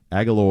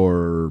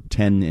Aguilar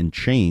 10 and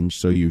change,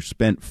 so you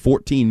spent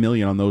 $14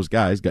 million on those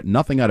guys. Got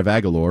nothing out of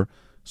Aguilar,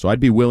 so I'd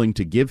be willing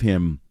to give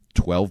him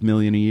 $12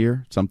 million a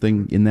year,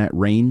 something in that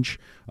range.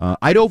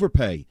 I'd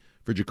overpay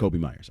for Jakobi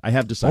Meyers. I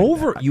have decided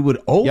You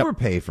would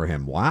overpay for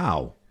him.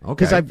 Wow.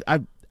 Okay.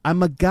 Because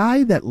I'm a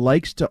guy that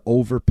likes to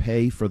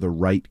overpay for the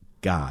right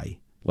guy.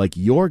 Like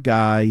your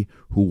guy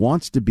who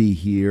wants to be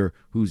here,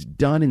 who's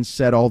done and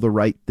said all the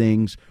right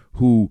things,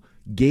 who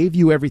gave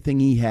you everything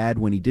he had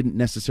when he didn't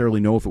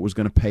necessarily know if it was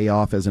going to pay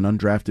off as an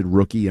undrafted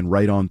rookie and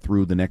right on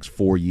through the next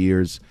 4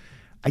 years.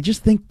 I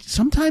just think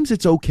sometimes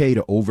it's okay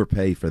to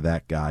overpay for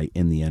that guy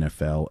in the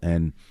NFL,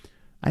 and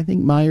I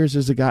think Meyers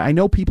is a guy. I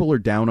know people are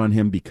down on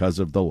him because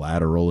of the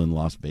lateral in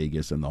Las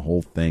Vegas and the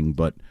whole thing,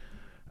 but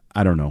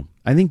I don't know.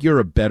 I think you're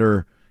a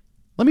better.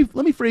 Let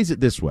me phrase it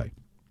this way.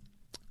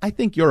 I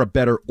think you're a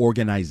better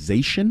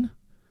organization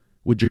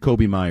with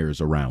Jakobi Meyers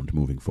around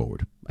moving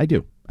forward. I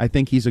do. I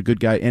think he's a good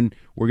guy, and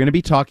we're going to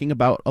be talking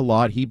about a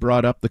lot.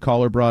 The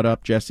caller brought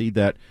up, Jesse,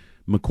 that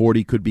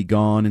McCourty could be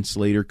gone and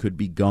Slater could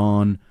be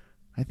gone.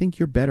 I think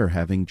you're better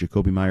having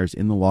Jakobi Meyers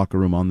in the locker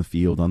room, on the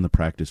field, on the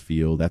practice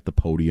field, at the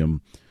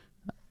podium.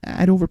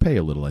 I'd overpay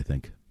a little, I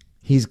think.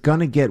 He's going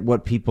to get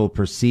what people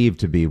perceive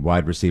to be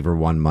wide receiver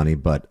one money,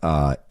 but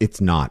it's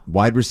not.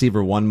 Wide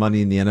receiver one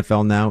money in the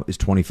NFL now is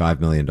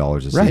 $25 million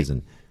a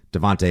season.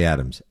 Devontae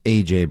Adams,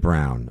 A.J.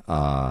 Brown.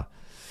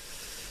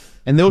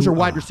 And those are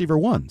wide receiver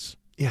ones.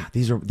 Yeah,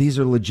 these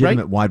are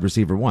legitimate wide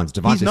receiver ones.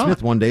 Devontae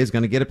Smith one day is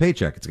going to get a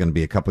paycheck. It's going to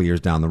be a couple years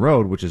down the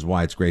road, which is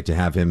why it's great to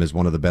have him as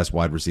one of the best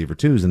wide receiver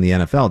twos in the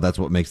NFL. That's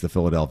what makes the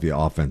Philadelphia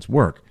offense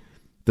work.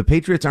 The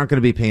Patriots aren't going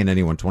to be paying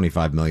anyone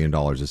 $25 million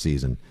a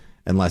season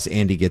unless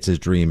Andy gets his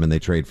dream and they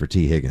trade for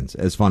T. Higgins.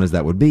 As fun as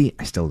that would be,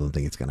 I still don't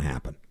think it's going to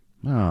happen.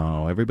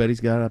 Oh,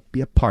 everybody's got to be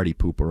a party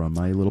pooper on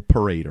my little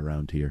parade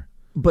around here.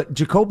 But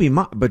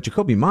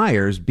Jakobi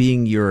Meyers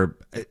being your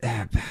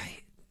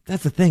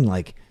that's the thing.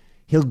 Like,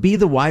 he'll be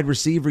the wide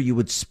receiver you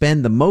would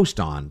spend the most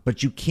on,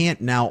 but you can't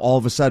now all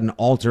of a sudden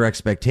alter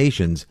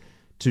expectations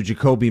to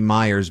Jakobi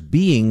Meyers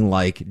being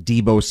like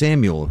Deebo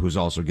Samuel, who's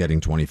also getting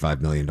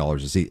 $25 million a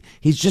season.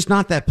 He's just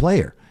not that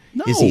player.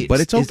 No, but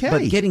it's okay.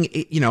 But getting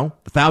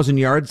 1,000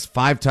 yards,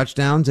 5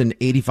 touchdowns, and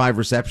 85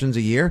 receptions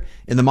a year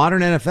in the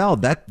modern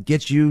NFL, that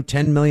gets you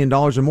 $10 million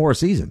or more a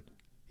season.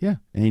 Yeah,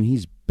 and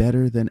he's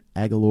better than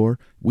Aguilar.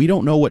 We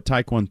don't know what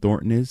Tyquan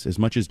Thornton is, as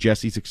much as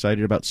Jesse's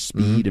excited about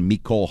speed and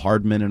Mecole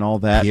Hardman and all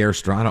that. Pierre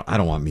Strong. I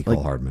don't want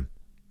Mecole Hardman.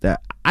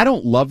 I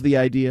don't love the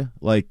idea.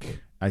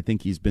 Like, I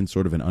think he's been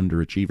sort of an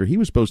underachiever. He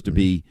was supposed to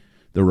be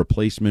the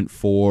replacement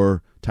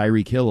for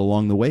Tyreek Hill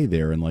along the way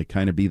there and like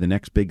kind of be the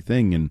next big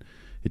thing, and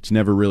it's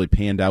never really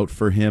panned out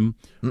for him.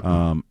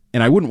 And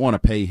I wouldn't want to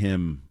pay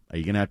him. Are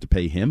you going to have to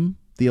pay him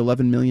the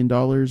 $11 million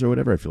or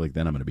whatever? I feel like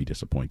then I'm going to be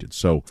disappointed.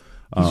 So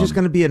he's just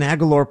going to be an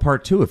Aguilar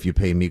part 2 if you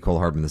pay Mecole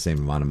Hardman the same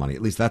amount of money.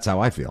 At least that's how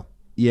I feel.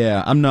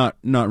 Yeah, I'm not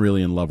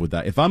really in love with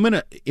that. If I'm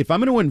gonna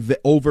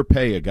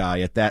overpay a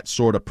guy at that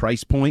sort of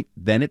price point,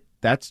 then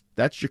that's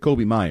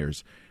Jakobi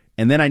Meyers,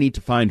 and then I need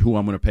to find who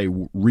I'm going to pay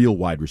real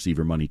wide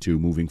receiver money to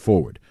moving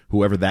forward,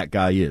 whoever that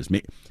guy is.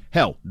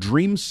 Hell,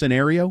 dream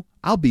scenario,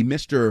 I'll be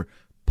Mr.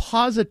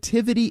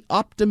 Positivity,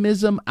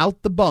 optimism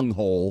out the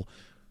bunghole.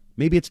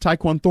 Maybe it's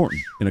Tyquan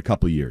Thornton in a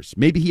couple years.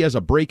 Maybe he has a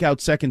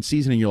breakout second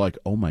season and you're like,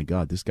 oh my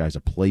God, this guy's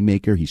a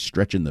playmaker. He's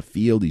stretching the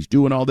field. He's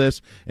doing all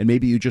this. And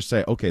maybe you just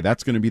say, okay,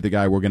 that's going to be the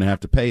guy we're going to have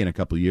to pay in a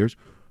couple years.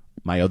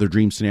 My other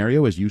dream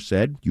scenario, as you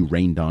said, you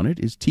rained on it,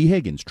 is T.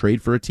 Higgins.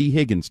 Trade for a T.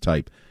 Higgins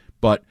type.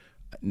 But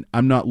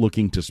I'm not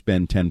looking to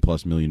spend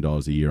 $10+ million a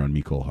year on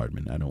Mecole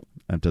Hardman.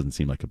 That doesn't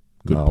seem like a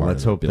good part.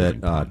 Let's hope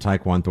that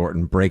Tyquan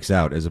Thornton breaks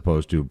out as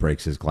opposed to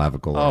breaks his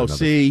clavicle. Oh,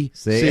 see?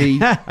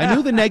 I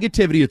knew the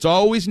negativity. It's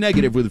always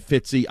negative with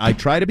Fitzy. I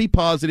try to be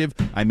positive.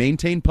 I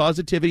maintain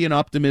positivity and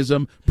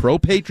optimism.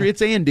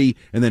 Pro-Patriots Andy,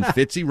 and then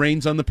Fitzy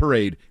rains on the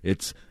parade.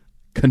 It's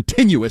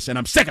continuous, and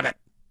I'm sick of it.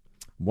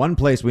 One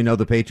place we know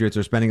the Patriots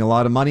are spending a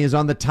lot of money is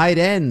on the tight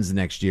ends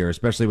next year,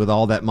 especially with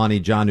all that money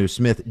Jonnu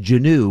Smith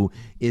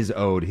is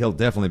owed. He'll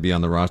definitely be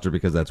on the roster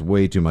because that's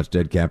way too much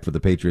dead cap for the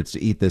Patriots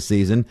to eat this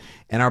season.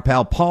 And our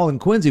pal Paul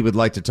and Quincy would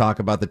like to talk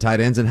about the tight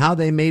ends and how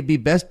they may be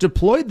best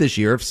deployed this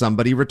year if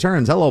somebody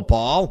returns. Hello,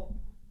 Paul.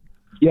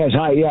 Yes,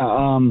 hi.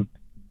 Yeah.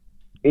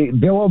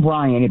 Bill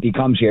O'Brien, if he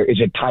comes here, is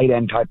a tight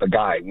end type of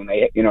guy. When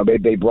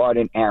they brought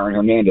in Aaron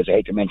Hernandez, I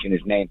hate to mention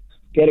his name,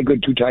 they had a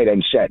good 2 tight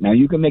end set. Now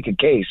you can make a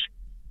case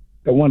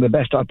that one of the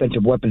best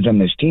offensive weapons on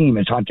this team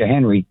is Hunter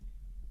Henry.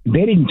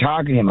 They didn't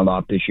target him a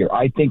lot this year.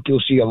 I think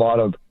you'll see a lot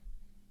of,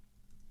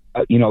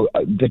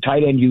 the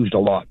tight end used a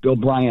lot. Bill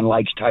O'Brien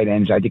likes tight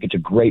ends. I think it's a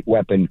great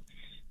weapon.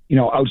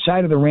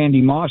 Outside of the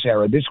Randy Moss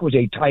era, this was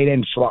a tight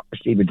end slot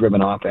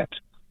receiver-driven offense.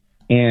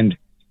 And,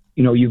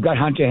 you've got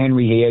Hunter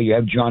Henry here. You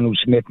have Jonnu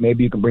Smith.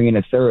 Maybe you can bring in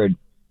a third.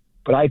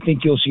 But I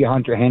think you'll see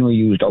Hunter Henry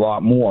used a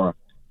lot more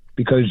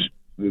because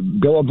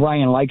Bill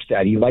O'Brien likes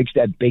that. He likes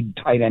that big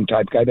tight end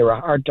type guy. They're a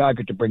hard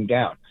target to bring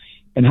down.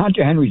 And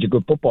Hunter Henry's a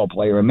good football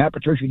player, and Matt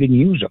Patricia didn't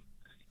use him.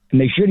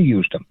 And they should have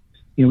used him.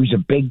 He's a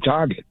big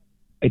target.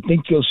 I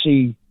think you'll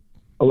see,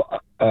 a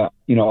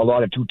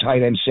lot of 2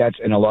 tight end sets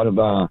and a lot of,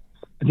 I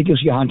think you'll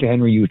see Hunter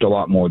Henry used a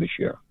lot more this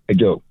year. I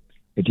do.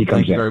 If he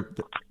comes in.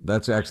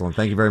 That's excellent.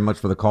 Thank you very much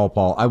for the call,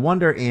 Paul. I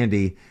wonder,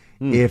 Andy,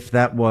 if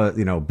that was,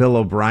 Bill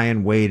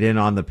O'Brien weighed in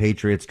on the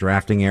Patriots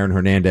drafting Aaron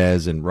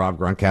Hernandez and Rob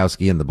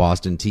Gronkowski and the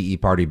Boston Tea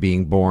Party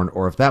being born,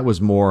 or if that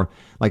was more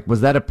like,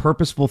 was that a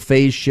purposeful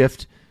phase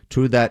shift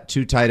to that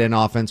 2 tight end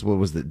offense? What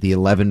was the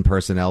 11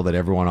 personnel that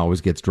everyone always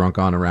gets drunk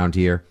on around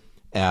here?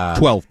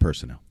 12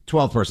 personnel.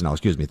 12 personnel.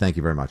 Excuse me. Thank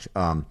you very much.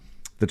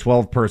 The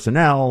 12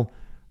 personnel,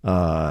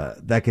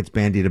 that gets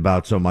bandied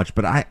about so much,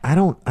 but I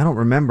don't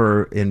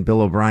remember in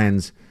Bill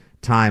O'Brien's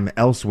time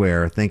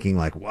elsewhere thinking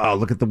like, wow,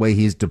 look at the way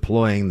he's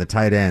deploying the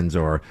tight ends,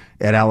 or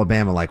at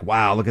Alabama, like,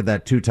 wow, look at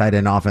that 2 tight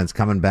end offense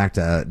coming back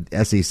to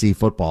SEC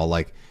football.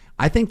 Like,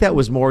 I think that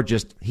was more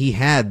just he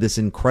had this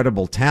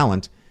incredible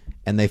talent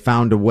and they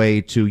found a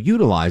way to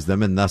utilize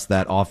them, and thus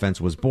that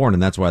offense was born,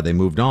 and that's why they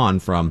moved on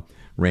from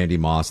Randy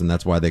Moss, and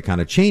that's why they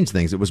kind of changed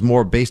things. It was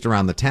more based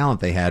around the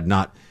talent they had,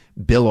 not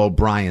Bill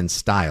O'Brien's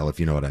style, if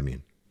you know what I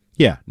mean.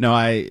 Yeah, no,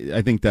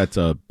 I think that's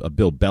a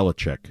Bill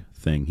Belichick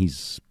thing.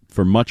 He's,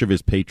 for much of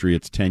his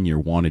Patriots tenure,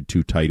 wanted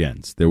 2 tight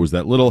ends. There was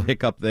that little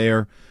hiccup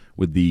there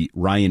with the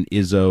Ryan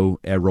Izzo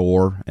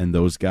error and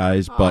those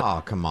guys,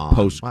 but come on,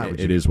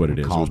 it is what it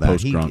is. It was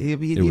post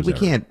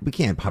Gronk. We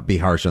can't be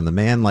harsh on the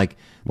man. Like,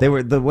 they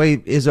were, the way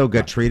Izzo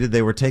got treated,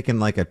 they were taking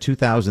like a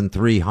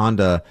 2003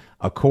 Honda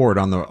Accord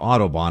on the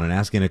Autobahn and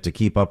asking it to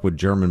keep up with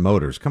German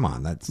motors. Come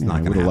on, that's not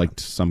going to happen. Liked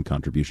some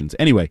contributions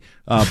anyway.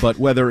 But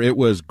whether it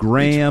was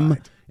Graham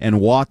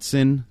and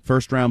Watson,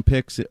 first-round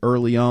picks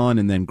early on,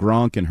 and then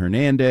Gronk and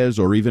Hernandez,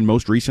 or even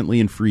most recently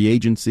in free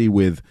agency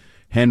with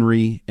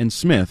Henry and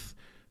Smith,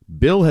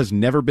 Bill has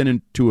never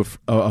been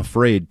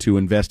afraid to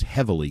invest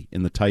heavily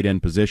in the tight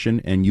end position,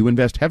 and you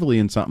invest heavily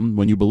in something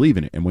when you believe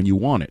in it and when you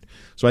want it.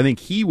 So I think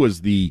he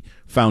was the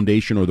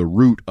foundation or the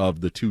root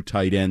of the 2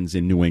 tight ends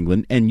in New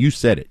England, and you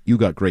said it. You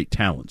got great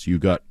talents. You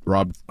got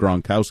Rob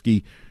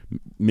Gronkowski,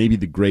 maybe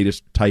the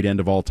greatest tight end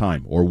of all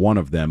time, or one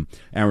of them.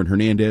 Aaron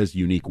Hernandez,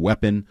 unique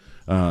weapon,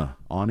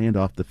 on and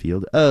off the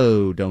field.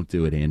 Oh, don't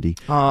do it, Andy.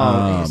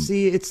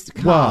 See, it's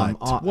what?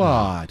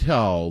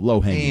 Oh,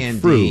 low-hanging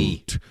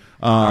fruit.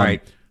 All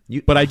right.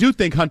 But I do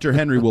think Hunter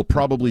Henry will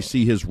probably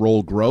see his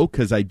role grow,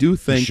 because I do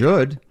think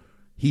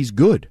he's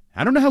good.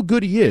 I don't know how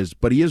good he is,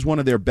 but he is one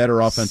of their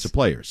better offensive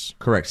players.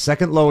 Correct.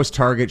 Second lowest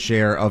target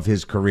share of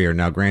his career.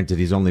 Now, granted,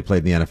 he's only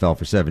played in the NFL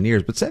for 7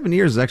 years, but 7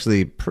 years is actually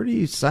a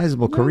pretty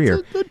sizable career.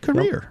 It's a good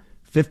career.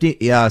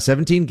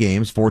 17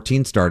 games,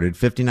 14 started,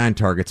 59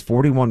 targets,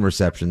 41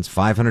 receptions,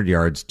 500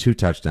 yards, 2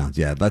 touchdowns.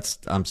 Yeah,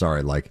 I'm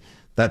sorry,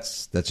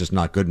 that's just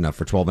not good enough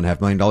for $12.5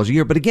 million a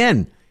year. But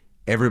again,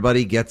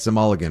 everybody gets a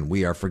mulligan.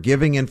 We are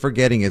forgiving and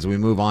forgetting as we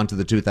move on to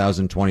the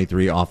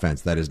 2023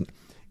 offense. That is,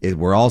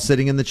 we're all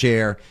sitting in the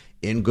chair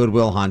in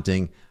Goodwill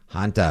Hunting.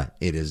 Hunter,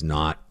 it is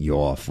not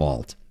your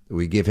fault.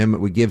 We give him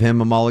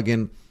a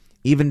mulligan.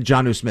 Even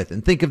Jonnu Smith.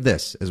 And think of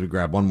this as we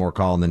grab one more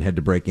call and then head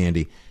to break,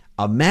 Andy.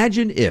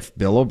 Imagine if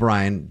Bill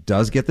O'Brien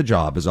does get the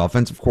job as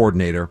offensive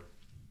coordinator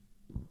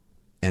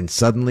and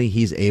suddenly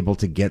he's able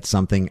to get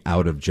something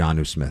out of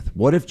Jonnu Smith.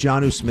 What if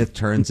Jonnu Smith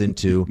turns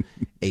into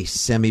a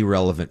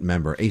semi-relevant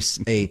member,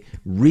 a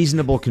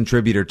reasonable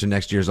contributor to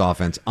next year's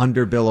offense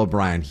under Bill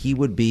O'Brien? He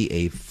would be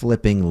a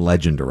flipping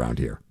legend around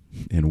here.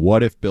 And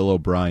what if Bill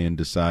O'Brien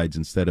decides,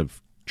 instead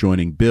of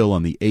joining Bill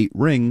on the 8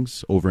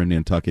 rings over in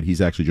Nantucket,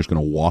 he's actually just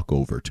going to walk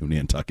over to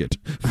Nantucket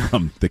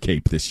from the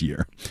Cape this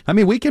year? I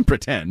mean, we can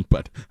pretend,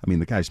 but I mean,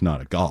 the guy's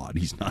not a god.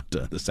 He's not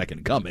the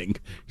second coming.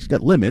 He's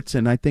got limits,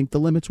 and I think the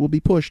limits will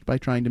be pushed by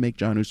trying to make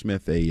Jonnu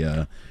Smith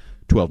a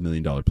 $12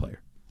 million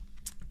player.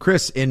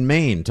 Chris in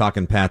Maine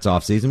talking Pat's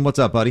offseason. What's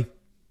up, buddy?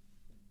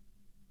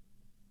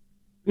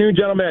 New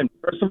gentlemen.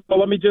 First of all,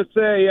 let me just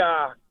say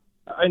I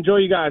enjoy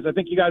you guys. I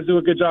think you guys do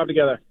a good job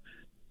together.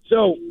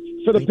 So,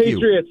 for the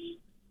Patriots,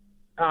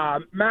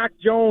 Mac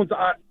Jones,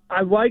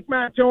 I like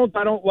Mac Jones.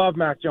 I don't love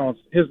Mac Jones.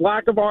 His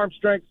lack of arm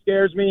strength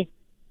scares me.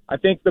 I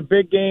think the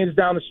big games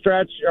down the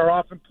stretch are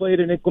often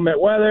played in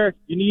inclement weather.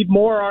 You need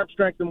more arm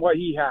strength than what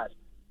he has.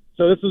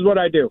 So this is what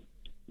I do.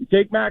 You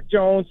take Mac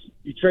Jones,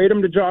 you trade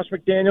him to Josh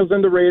McDaniels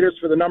and the Raiders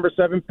for the number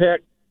 7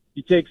 pick.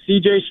 You take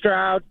C.J.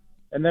 Stroud,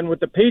 and then with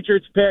the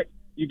Patriots pick,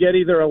 you get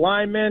either a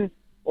lineman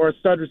or a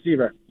stud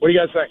receiver. What do you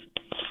guys think?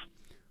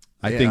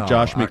 I think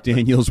Josh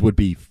McDaniels would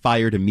be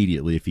fired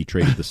immediately if he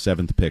traded the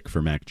 7th pick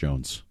for Mac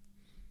Jones.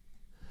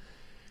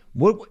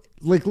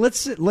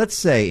 Let's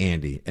say,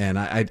 Andy, and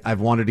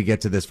I've wanted to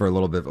get to this for a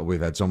little bit, but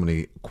we've had so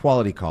many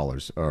quality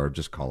callers, or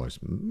just callers.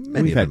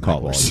 We've had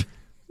callers.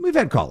 We've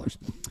had callers.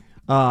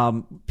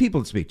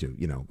 People to speak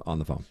to, on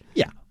the phone.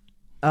 Yeah.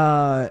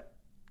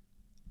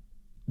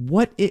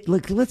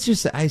 Let's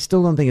just say, I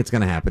still don't think it's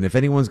going to happen. If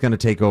anyone's going to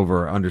take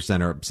over under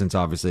center, since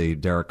obviously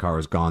Derek Carr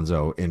is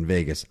gonzo in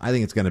Vegas, I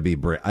think it's going to be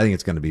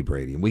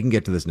Brady. And we can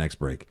get to this next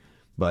break.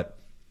 But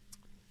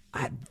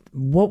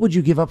what would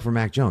you give up for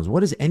Mac Jones?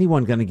 What is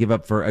anyone going to give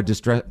up for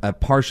a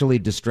partially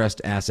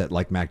distressed asset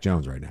like Mac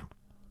Jones right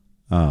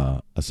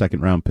now? A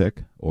second-round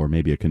pick, or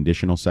maybe a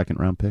conditional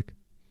second-round pick?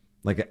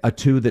 Like a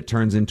 2 that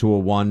turns into a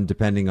 1,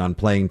 depending on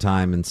playing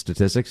time and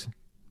statistics?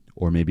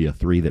 Or maybe a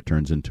 3 that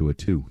turns into a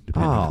 2,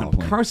 depending on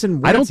playing.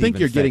 Carson Wentz, I don't think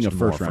you're getting a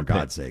first-round pick. For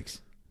God's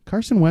sakes.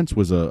 Carson Wentz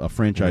was a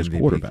franchise MVP,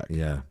 quarterback.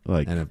 Yeah,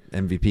 and an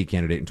MVP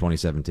candidate in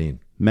 2017.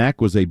 Mac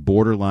was a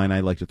borderline, I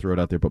like to throw it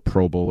out there, but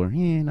Pro Bowler.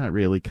 Not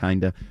really,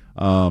 kind of.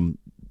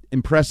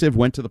 Impressive,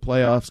 went to the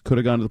playoffs, could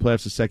have gone to the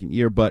playoffs the second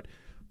year, but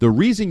the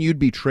reason you'd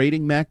be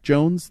trading Mac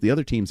Jones, the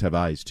other teams have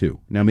eyes too.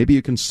 Now, maybe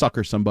you can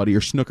sucker somebody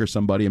or snooker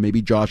somebody, and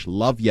maybe Josh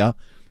love ya,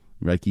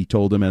 like he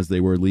told him as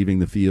they were leaving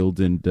the field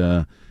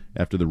and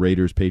after the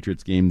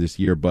Raiders-Patriots game this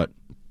year, but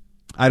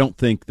I don't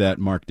think that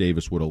Mark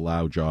Davis would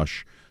allow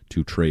Josh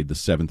to trade the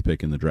 7th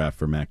pick in the draft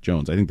for Mac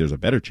Jones. I think there's a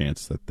better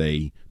chance that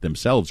they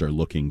themselves are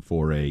looking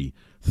for a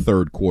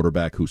third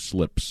quarterback who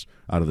slips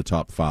out of the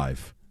top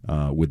 5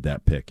 with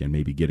that pick and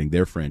maybe getting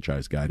their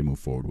franchise guy to move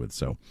forward with.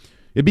 So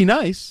it'd be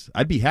nice.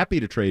 I'd be happy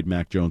to trade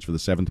Mac Jones for the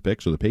 7th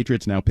pick. So the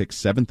Patriots now pick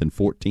 7th and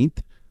 14th.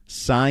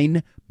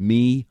 Sign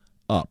me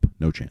up.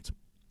 No chance.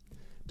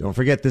 Don't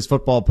forget this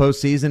football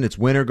postseason, it's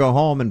win or go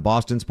home, and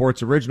Boston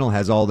Sports Original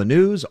has all the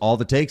news, all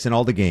the takes, and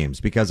all the games,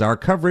 because our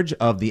coverage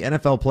of the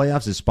NFL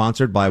playoffs is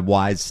sponsored by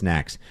Wise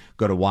Snacks.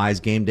 Go to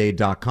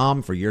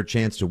wisegameday.com for your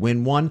chance to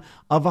win one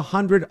of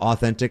 100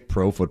 authentic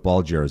pro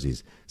football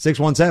jerseys.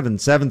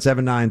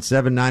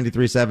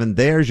 617-779-7937.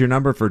 There's your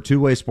number for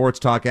two-way sports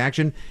talk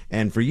action,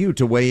 and for you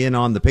to weigh in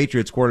on the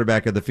Patriots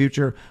quarterback of the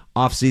future,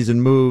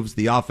 off-season moves,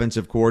 the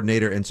offensive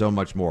coordinator, and so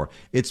much more.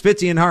 It's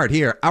Fitzy and Hart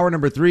here, hour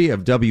number 3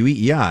 of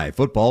WEEI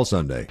Football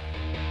Sunday.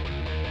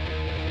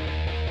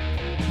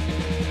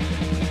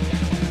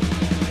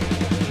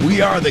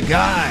 We are the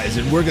guys,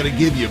 and we're going to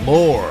give you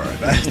more.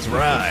 That's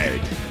right.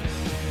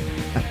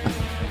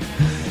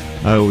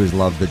 I always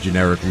love the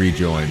generic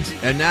rejoins.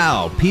 And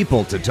now,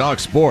 people to talk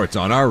sports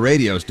on our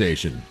radio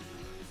station.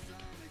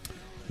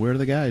 We're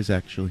the guys,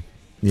 actually.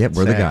 Yep,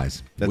 we're the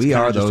guys. We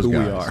are those guys. We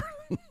are.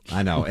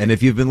 I know. And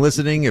if you've been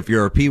listening, if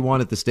you're a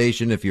P1 at the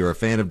station, if you're a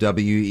fan of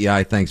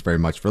WEEI, thanks very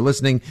much for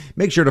listening.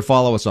 Make sure to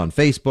follow us on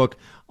Facebook,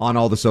 on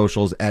all the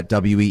socials at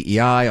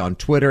WEEI, on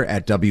Twitter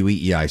at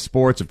WEEI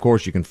Sports. Of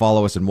course, you can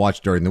follow us and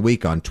watch during the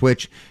week on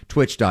Twitch,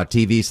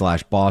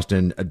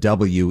 twitch.tv/Boston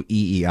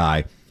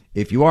WEEI.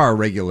 If you are a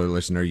regular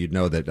listener, you'd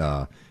know that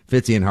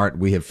Fitzy and Hart,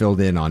 we have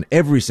filled in on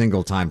every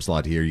single time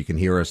slot here. You can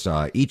hear us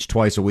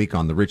twice a week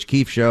on the Rich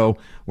Keefe Show.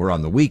 We're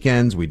on the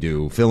weekends. We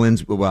do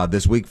fill-ins.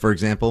 This week, for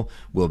example,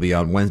 we'll be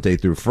on Wednesday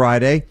through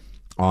Friday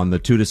on the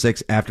 2 to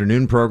 6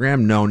 afternoon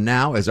program, known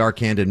now as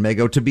Arcand and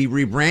Mego, to be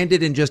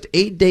rebranded in just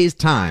 8 days'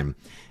 time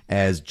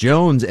as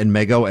Jones and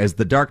Mego, as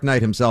the Dark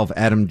Knight himself,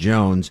 Adam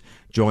Jones,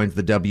 joins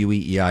the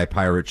WEEI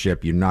pirate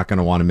ship. You're not going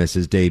to want to miss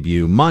his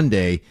debut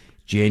Monday,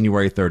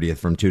 January 30th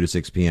from 2 to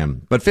 6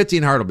 p.m. But Fitzy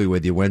and Hart will be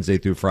with you Wednesday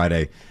through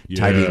Friday,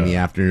 tidying the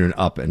afternoon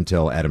up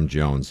until Adam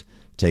Jones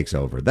takes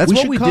over. That's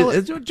what we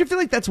do. Do you feel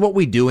like that's what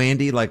we do,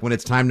 Andy? Like when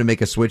it's time to make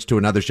a switch to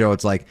another show,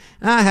 it's like,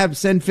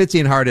 send Fitzy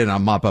and Hart in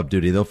on mop-up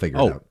duty. They'll figure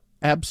it out.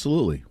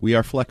 Absolutely. We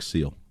are Flex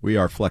Seal. We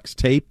are Flex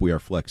Tape. We are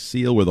Flex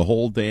Seal. We're the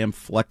whole damn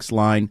Flex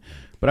line.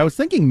 But I was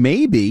thinking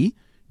maybe,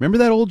 remember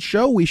that old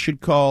show we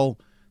should call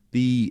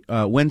the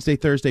Wednesday,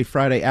 Thursday,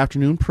 Friday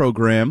afternoon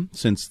program,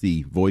 since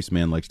the voice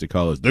man likes to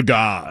call us the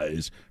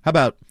guys. How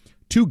about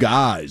two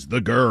guys,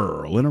 the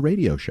girl, in a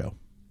radio show?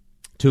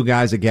 Two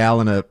guys, a gal,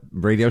 in a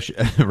radio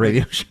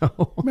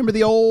show. Remember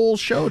the old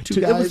show, Two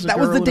Guys, That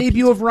was the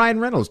debut of Ryan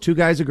Reynolds, Two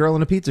Guys, a Girl,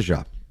 in a Pizza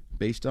Shop.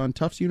 Based on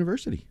Tufts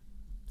University.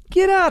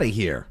 Get out of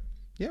here.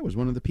 Yeah, it was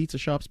one of the pizza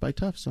shops by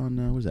Tufts on,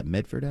 what was that,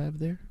 Medford Ave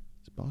there?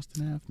 Is it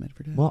Boston Ave,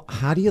 Medford Ave? Well,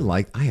 how do you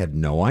like, I had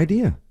no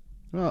idea.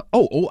 I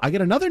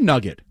get another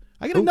nugget.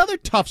 I get another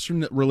Tufts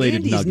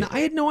related nugget. I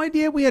had no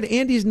idea we had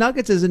Andy's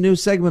Nuggets as a new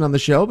segment on the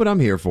show, but I'm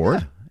here for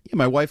it. Yeah,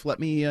 my wife let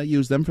me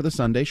use them for the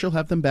Sunday. She'll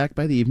have them back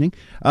by the evening.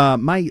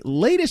 My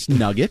latest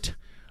nugget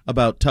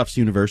about Tufts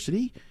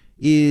University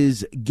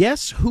is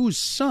guess whose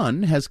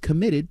son has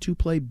committed to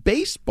play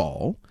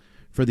baseball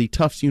for the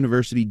Tufts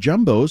University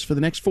Jumbos for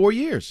the next 4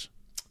 years.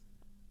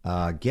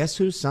 Guess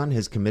whose son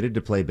has committed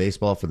to play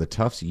baseball for the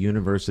Tufts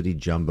University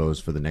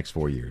Jumbos for the next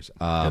 4 years?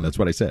 Yeah, that's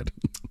what I said.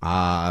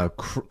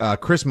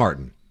 Chris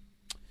Martin.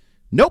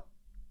 Nope.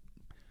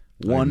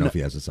 I don't know if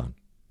he has a son.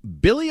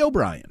 Billy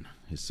O'Brien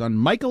His son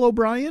Michael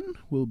O'Brien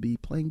will be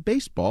playing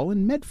baseball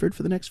in Medford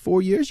for the next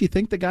 4 years. You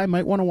think the guy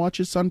might want to watch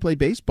his son play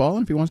baseball,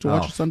 and if he wants to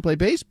watch his son play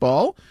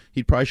baseball,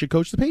 he probably should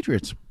coach the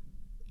Patriots.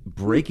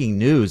 Breaking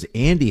news,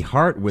 Andy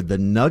Hart with the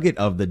nugget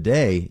of the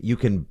day. You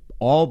can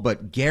all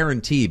but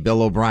guarantee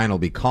Bill O'Brien will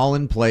be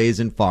calling plays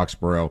in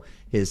Foxborough.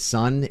 His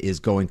son is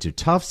going to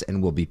Tufts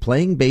and will be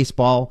playing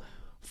baseball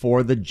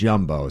for the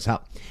Jumbos.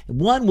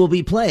 One will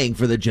be playing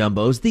for the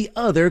Jumbos, the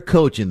other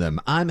coaching them.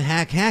 I'm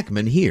Hack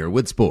Hackman here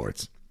with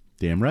sports.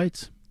 Damn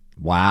right.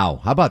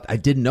 Wow. How about, I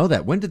didn't know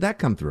that. When did that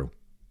come through?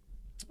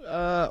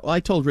 Well, I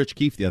told Rich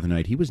Keefe the other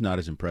night he was not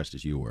as impressed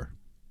as you were.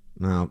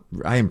 No,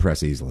 I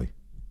impress easily.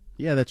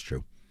 Yeah, that's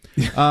true.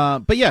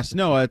 But yes,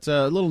 no, it's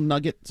a little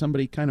nugget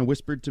somebody kind of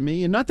whispered to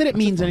me, and not that it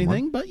means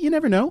anything, but you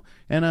never know.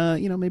 And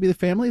maybe the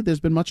family, there's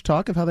been much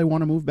talk of how they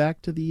want to move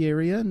back to the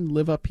area and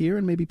live up here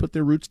and maybe put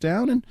their roots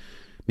down, and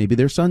maybe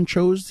their son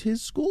chose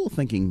his school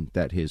thinking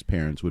that his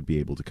parents would be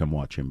able to come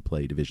watch him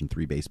play Division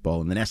III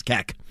baseball in the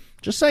NESCAC.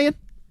 Just saying.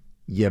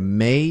 You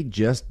may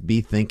just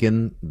be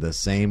thinking the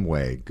same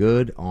way.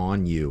 Good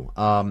on you.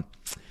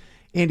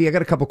 Andy, I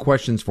got a couple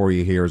questions for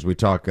you here as we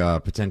talk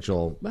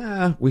potential.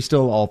 We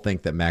still all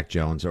think that Mac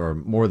Jones, or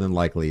more than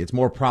likely, it's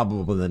more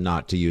probable than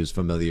not, to use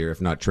familiar,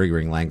 if not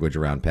triggering language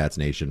around Pats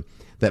Nation,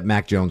 that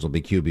Mac Jones will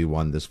be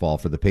QB1 this fall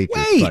for the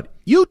Patriots. Wait, but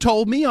you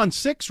told me on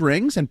Six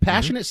Rings, and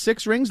passionate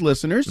Six Rings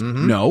listeners,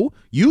 no,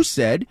 you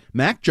said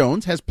Mac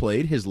Jones has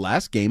played his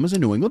last game as a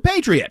New England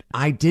Patriot.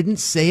 I didn't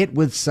say it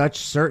with such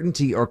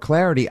certainty or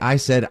clarity. I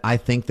said I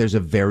think there's a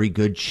very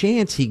good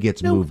chance he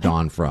gets moved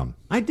on from.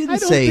 I didn't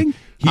say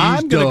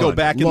I'm going to go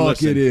back and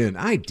Lock listen. it in.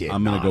 I did.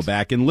 I'm going to go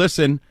back and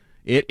listen.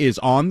 It is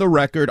on the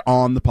record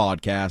on the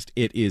podcast.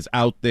 It is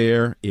out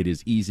there. It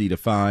is easy to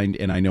find,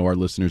 and I know our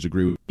listeners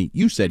agree with me.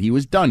 You said he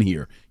was done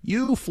here.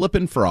 You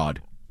flippin'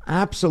 fraud.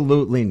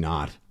 Absolutely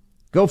not.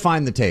 Go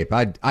find the tape.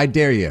 I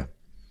dare you.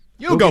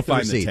 You go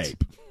find the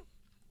tape.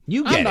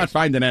 You get I'm not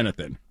finding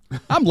anything.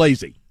 I'm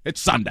lazy.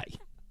 It's Sunday.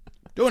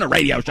 Doing a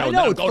radio show. I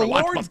know, it's go to the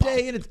watch Lord's football.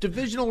 Day, and it's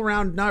divisional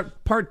round,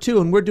 not part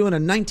 2, and we're doing a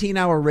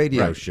 19-hour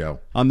radio show.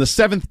 On the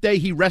 7th day,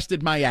 he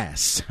rested my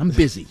ass. I'm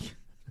busy.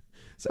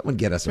 Someone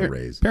get us a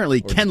raise. Apparently,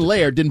 Ken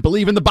Laird didn't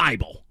believe in the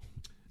Bible.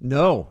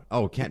 No.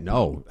 Oh, Ken,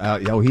 no.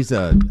 He's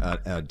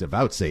a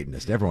devout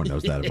Satanist. Everyone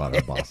knows that about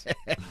our boss.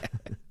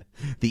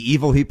 The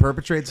evil he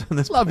perpetrates on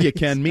this Love place. you,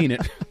 Ken. Mean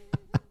it.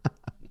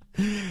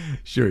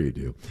 Sure you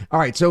do. All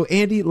right, so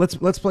Andy, let's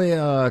play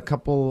a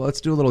couple. Let's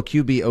do a little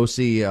QB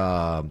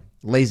OC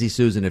Lazy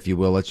Susan, if you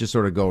will. Let's just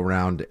sort of go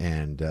around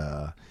and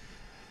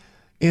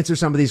answer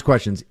some of these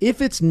questions.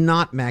 If it's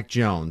not Mac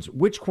Jones,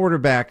 which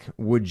quarterback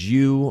would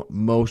you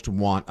most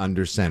want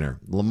under center?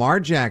 Lamar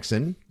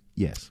Jackson?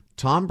 Yes.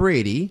 Tom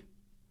Brady?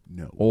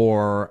 No.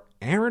 Or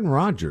Aaron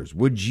Rodgers?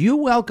 Would you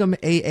welcome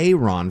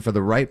Aaron for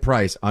the right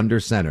price under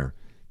center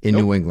in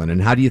New England?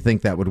 And how do you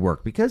think that would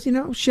work? Because,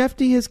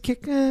 Shefty has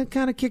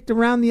kind of kicked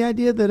around the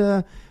idea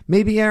that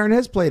maybe Aaron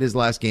has played his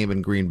last game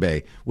in Green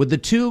Bay. Would the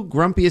two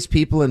grumpiest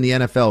people in the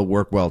NFL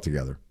work well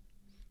together?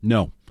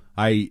 No.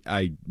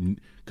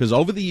 Because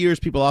over the years,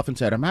 people often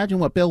said, imagine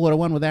what Bill would have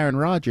won with Aaron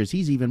Rodgers.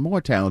 He's even more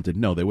talented.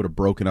 No, they would have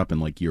broken up in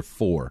like year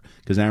 4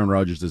 because Aaron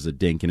Rodgers is a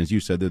dink. And as you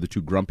said, they're the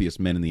two grumpiest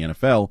men in the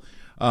NFL.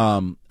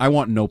 I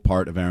want no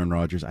part of Aaron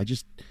Rodgers.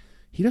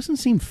 He doesn't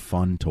seem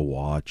fun to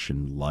watch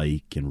and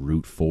like and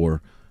root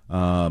for.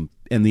 And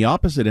the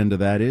opposite end of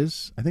that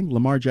is I think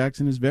Lamar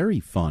Jackson is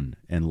very fun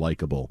and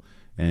likable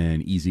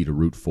and easy to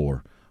root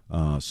for.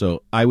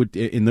 So I would,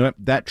 in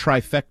that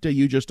trifecta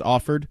you just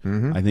offered,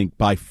 I think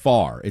by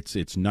far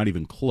it's not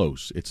even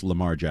close. It's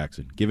Lamar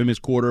Jackson. Give him his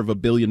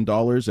 $250 million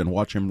and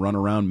watch him run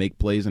around, make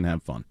plays, and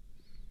have fun.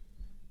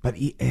 But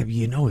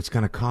it's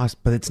going to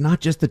cost. But it's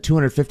not just the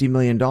 $250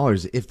 million.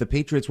 If the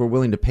Patriots were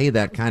willing to pay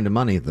that kind of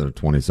money, the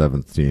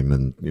 27th team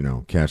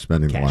and cash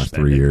spending the last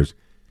 3 years,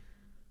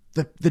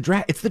 the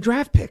draft, it's the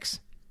draft picks.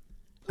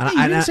 You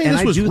didn't say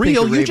this was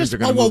real. You just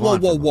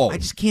whoa. I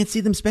just can't see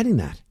them spending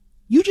that.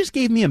 You just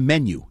gave me a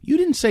menu. You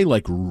didn't say,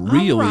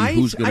 really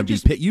who's going to be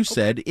picked. You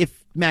said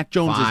if Mac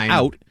Jones is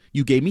out,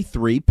 you gave me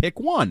 3, pick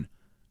 1.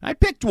 I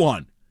picked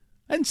 1.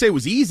 I didn't say it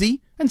was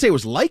easy. I didn't say it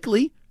was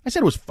likely. I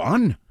said it was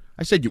fun.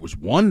 I said it was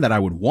one that I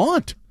would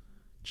want.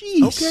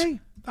 Jeez. Okay.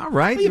 All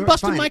right. You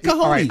busted my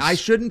cojones. All right. I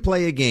shouldn't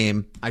play a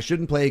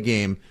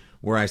game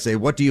where I say,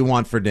 what do you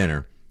want for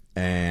dinner?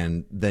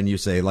 And then you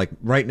say, like,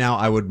 right now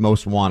I would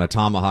most want a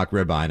tomahawk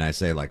ribeye, and I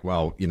say, like,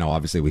 well,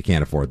 obviously we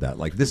can't afford that.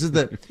 Like, this is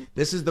the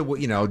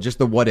just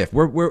the what if.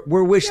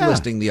 We're wish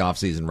listing the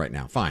offseason right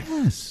now. Fine.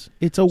 Yes,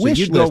 it's a wish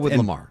list. So you go with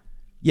Lamar.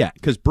 Yeah,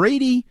 because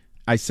Brady,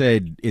 I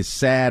said, is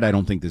sad. I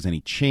don't think there's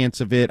any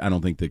chance of it. I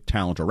don't think the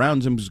talent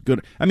around him is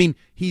good. I mean,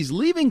 he's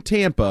leaving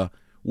Tampa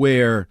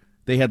where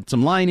they had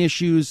some line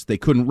issues. They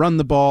couldn't run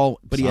the ball,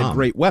 but he had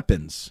great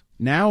weapons.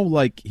 Now,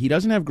 he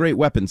doesn't have great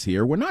weapons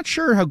here. We're not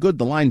sure how good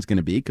the line's going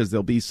to be because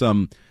there'll be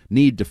some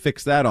need to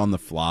fix that on the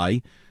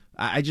fly.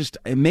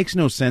 It makes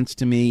no sense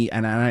to me,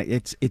 and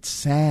it's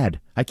sad.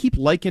 I keep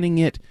likening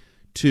it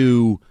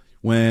to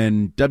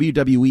when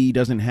WWE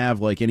doesn't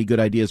have, any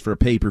good ideas for a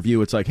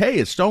pay-per-view. It's like, hey,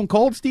 is Stone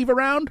Cold Steve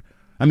around?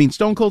 I mean,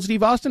 Stone Cold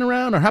Steve Austin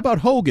around, or how about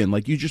Hogan?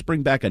 Like, you just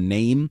bring back a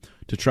name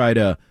to try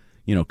to,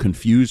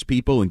 confuse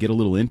people and get a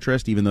little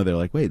interest, even though they're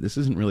like, wait, this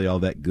isn't really all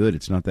that good.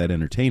 It's not that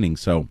entertaining.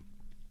 So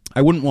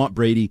I wouldn't want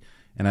Brady,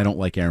 and I don't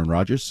like Aaron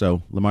Rodgers,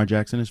 so Lamar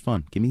Jackson is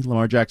fun. Give me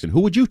Lamar Jackson. Who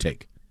would you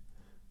take?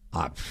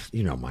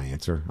 You know my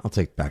answer. I'll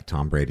take back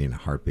Tom Brady in a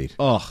heartbeat.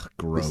 Ugh,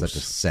 gross.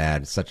 He's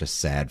such a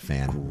sad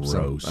fan.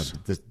 Gross.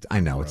 I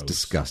know, it's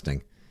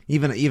disgusting.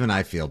 Even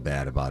I feel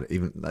bad about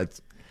it.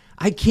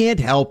 I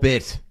can't help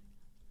it.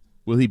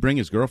 Will he bring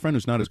his girlfriend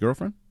who's not his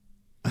girlfriend?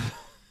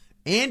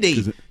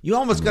 Andy, you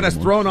almost got us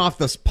thrown off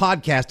this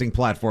podcasting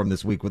platform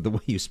this week with the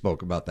way you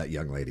spoke about that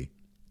young lady.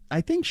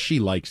 I think she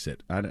likes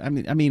it. I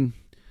mean,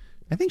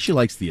 I think she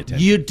likes the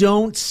attention. You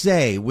don't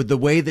say. With the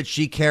way that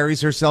she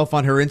carries herself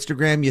on her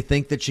Instagram, you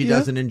think that she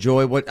doesn't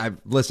enjoy what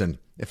listen,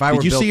 if I were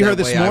Did you built see her that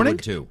this way, morning? I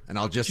would too. And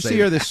I'll just say see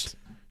her this.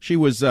 She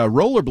was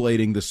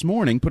rollerblading this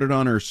morning, put it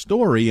on her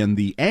story, and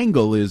the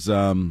angle is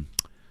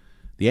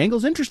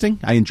angle's interesting.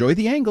 I enjoy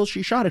the angle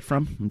she shot it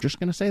from. I'm just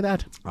going to say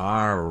that.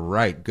 All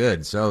right,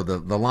 good. So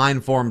the line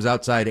forms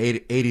outside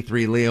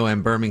 83 Leo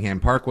M.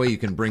 Birmingham Parkway. You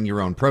can bring your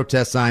own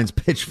protest signs,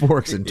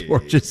 pitchforks, and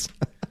torches.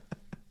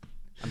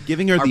 I'm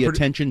giving her the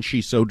attention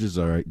she so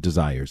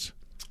desires.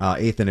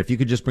 Ethan, if you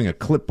could just bring a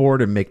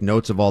clipboard and make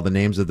notes of all the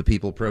names of the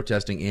people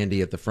protesting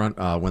Andy at the front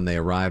when they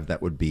arrive,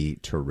 that would be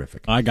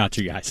terrific. I got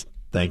you guys.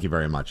 Thank you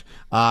very much.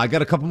 I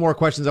got a couple more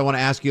questions I want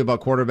to ask you about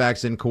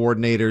quarterbacks and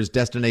coordinators,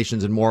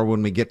 destinations, and more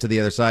when we get to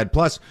the other side.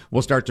 Plus,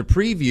 we'll start to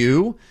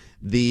preview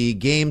the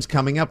games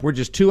coming up. We're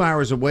just 2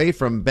 hours away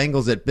from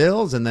Bengals at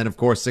Bills, and then, of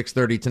course,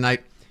 6:30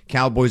 tonight,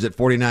 Cowboys at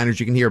 49ers.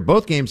 You can hear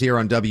both games here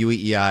on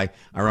WEEI.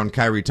 Our own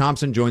Kyrie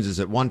Thompson joins us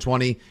at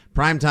 1:20.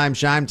 Primetime,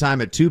 Shime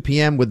time at 2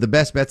 p.m. with the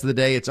best bets of the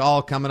day. It's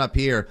all coming up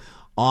here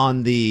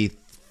on the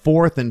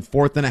fourth and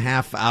a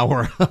half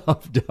hour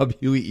of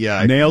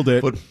WEEI. Nailed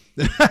it.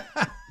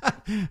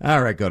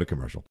 All right, go to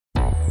commercial.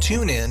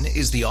 TuneIn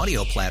is the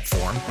audio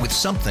platform with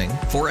something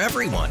for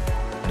everyone.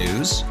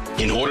 News.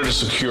 In order to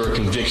secure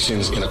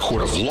convictions in a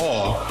court of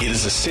law, it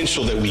is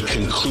essential that we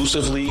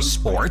conclusively.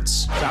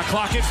 Sports. Shot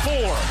clock at 4.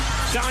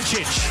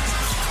 Doncic.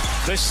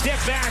 The step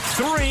back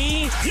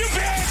 3. You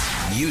bet.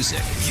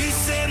 Music. You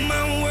set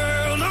my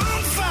world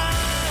on fire.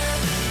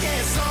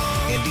 Yes,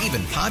 and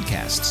even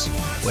podcasts.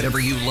 Whatever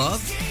you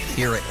love,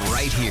 hear it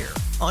right here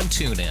on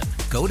TuneIn.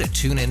 Go to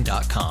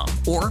TuneIn.com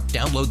or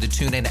download the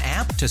TuneIn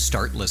app to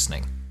start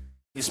listening.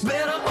 It's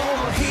better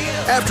over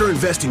here. After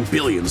investing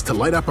billions to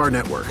light up our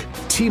network,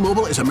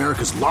 T-Mobile is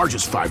America's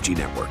largest 5G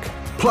network.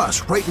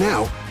 Plus, right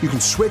now, you can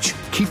switch,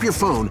 keep your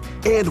phone,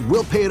 and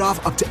we'll pay it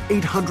off up to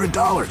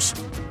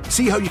 $800.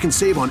 See how you can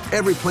save on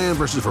every plan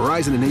versus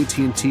Verizon and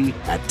AT&T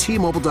at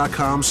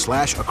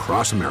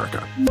T-Mobile.com/across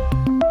America.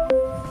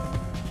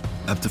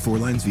 Up to 4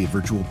 lines via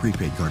virtual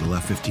prepaid card.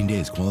 Allow 15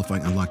 days.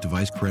 Qualifying unlocked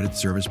device credit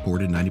service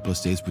ported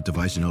 90-plus days with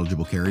device and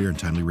eligible carrier and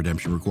timely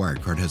redemption required.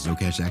 Card has no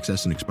cash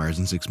access and expires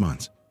in 6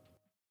 months.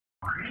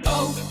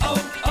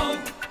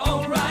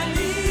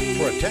 O'Reilly.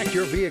 Protect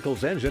your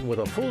vehicle's engine with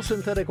a full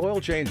synthetic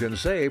oil change and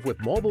save with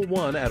Mobil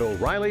 1 at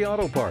O'Reilly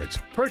Auto Parts.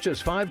 Purchase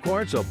 5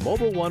 quarts of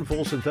Mobil 1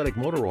 full synthetic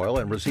motor oil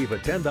and receive a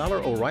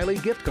 $10 O'Reilly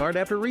gift card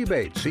after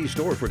rebate. See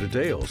store for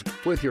details.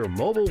 With your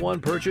Mobil 1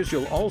 purchase,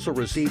 you'll also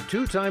receive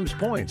 2 times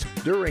points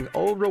during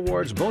O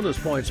Rewards Bonus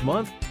Points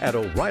Month at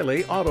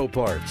O'Reilly Auto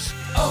Parts.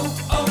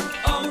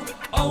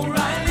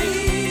 O'Reilly.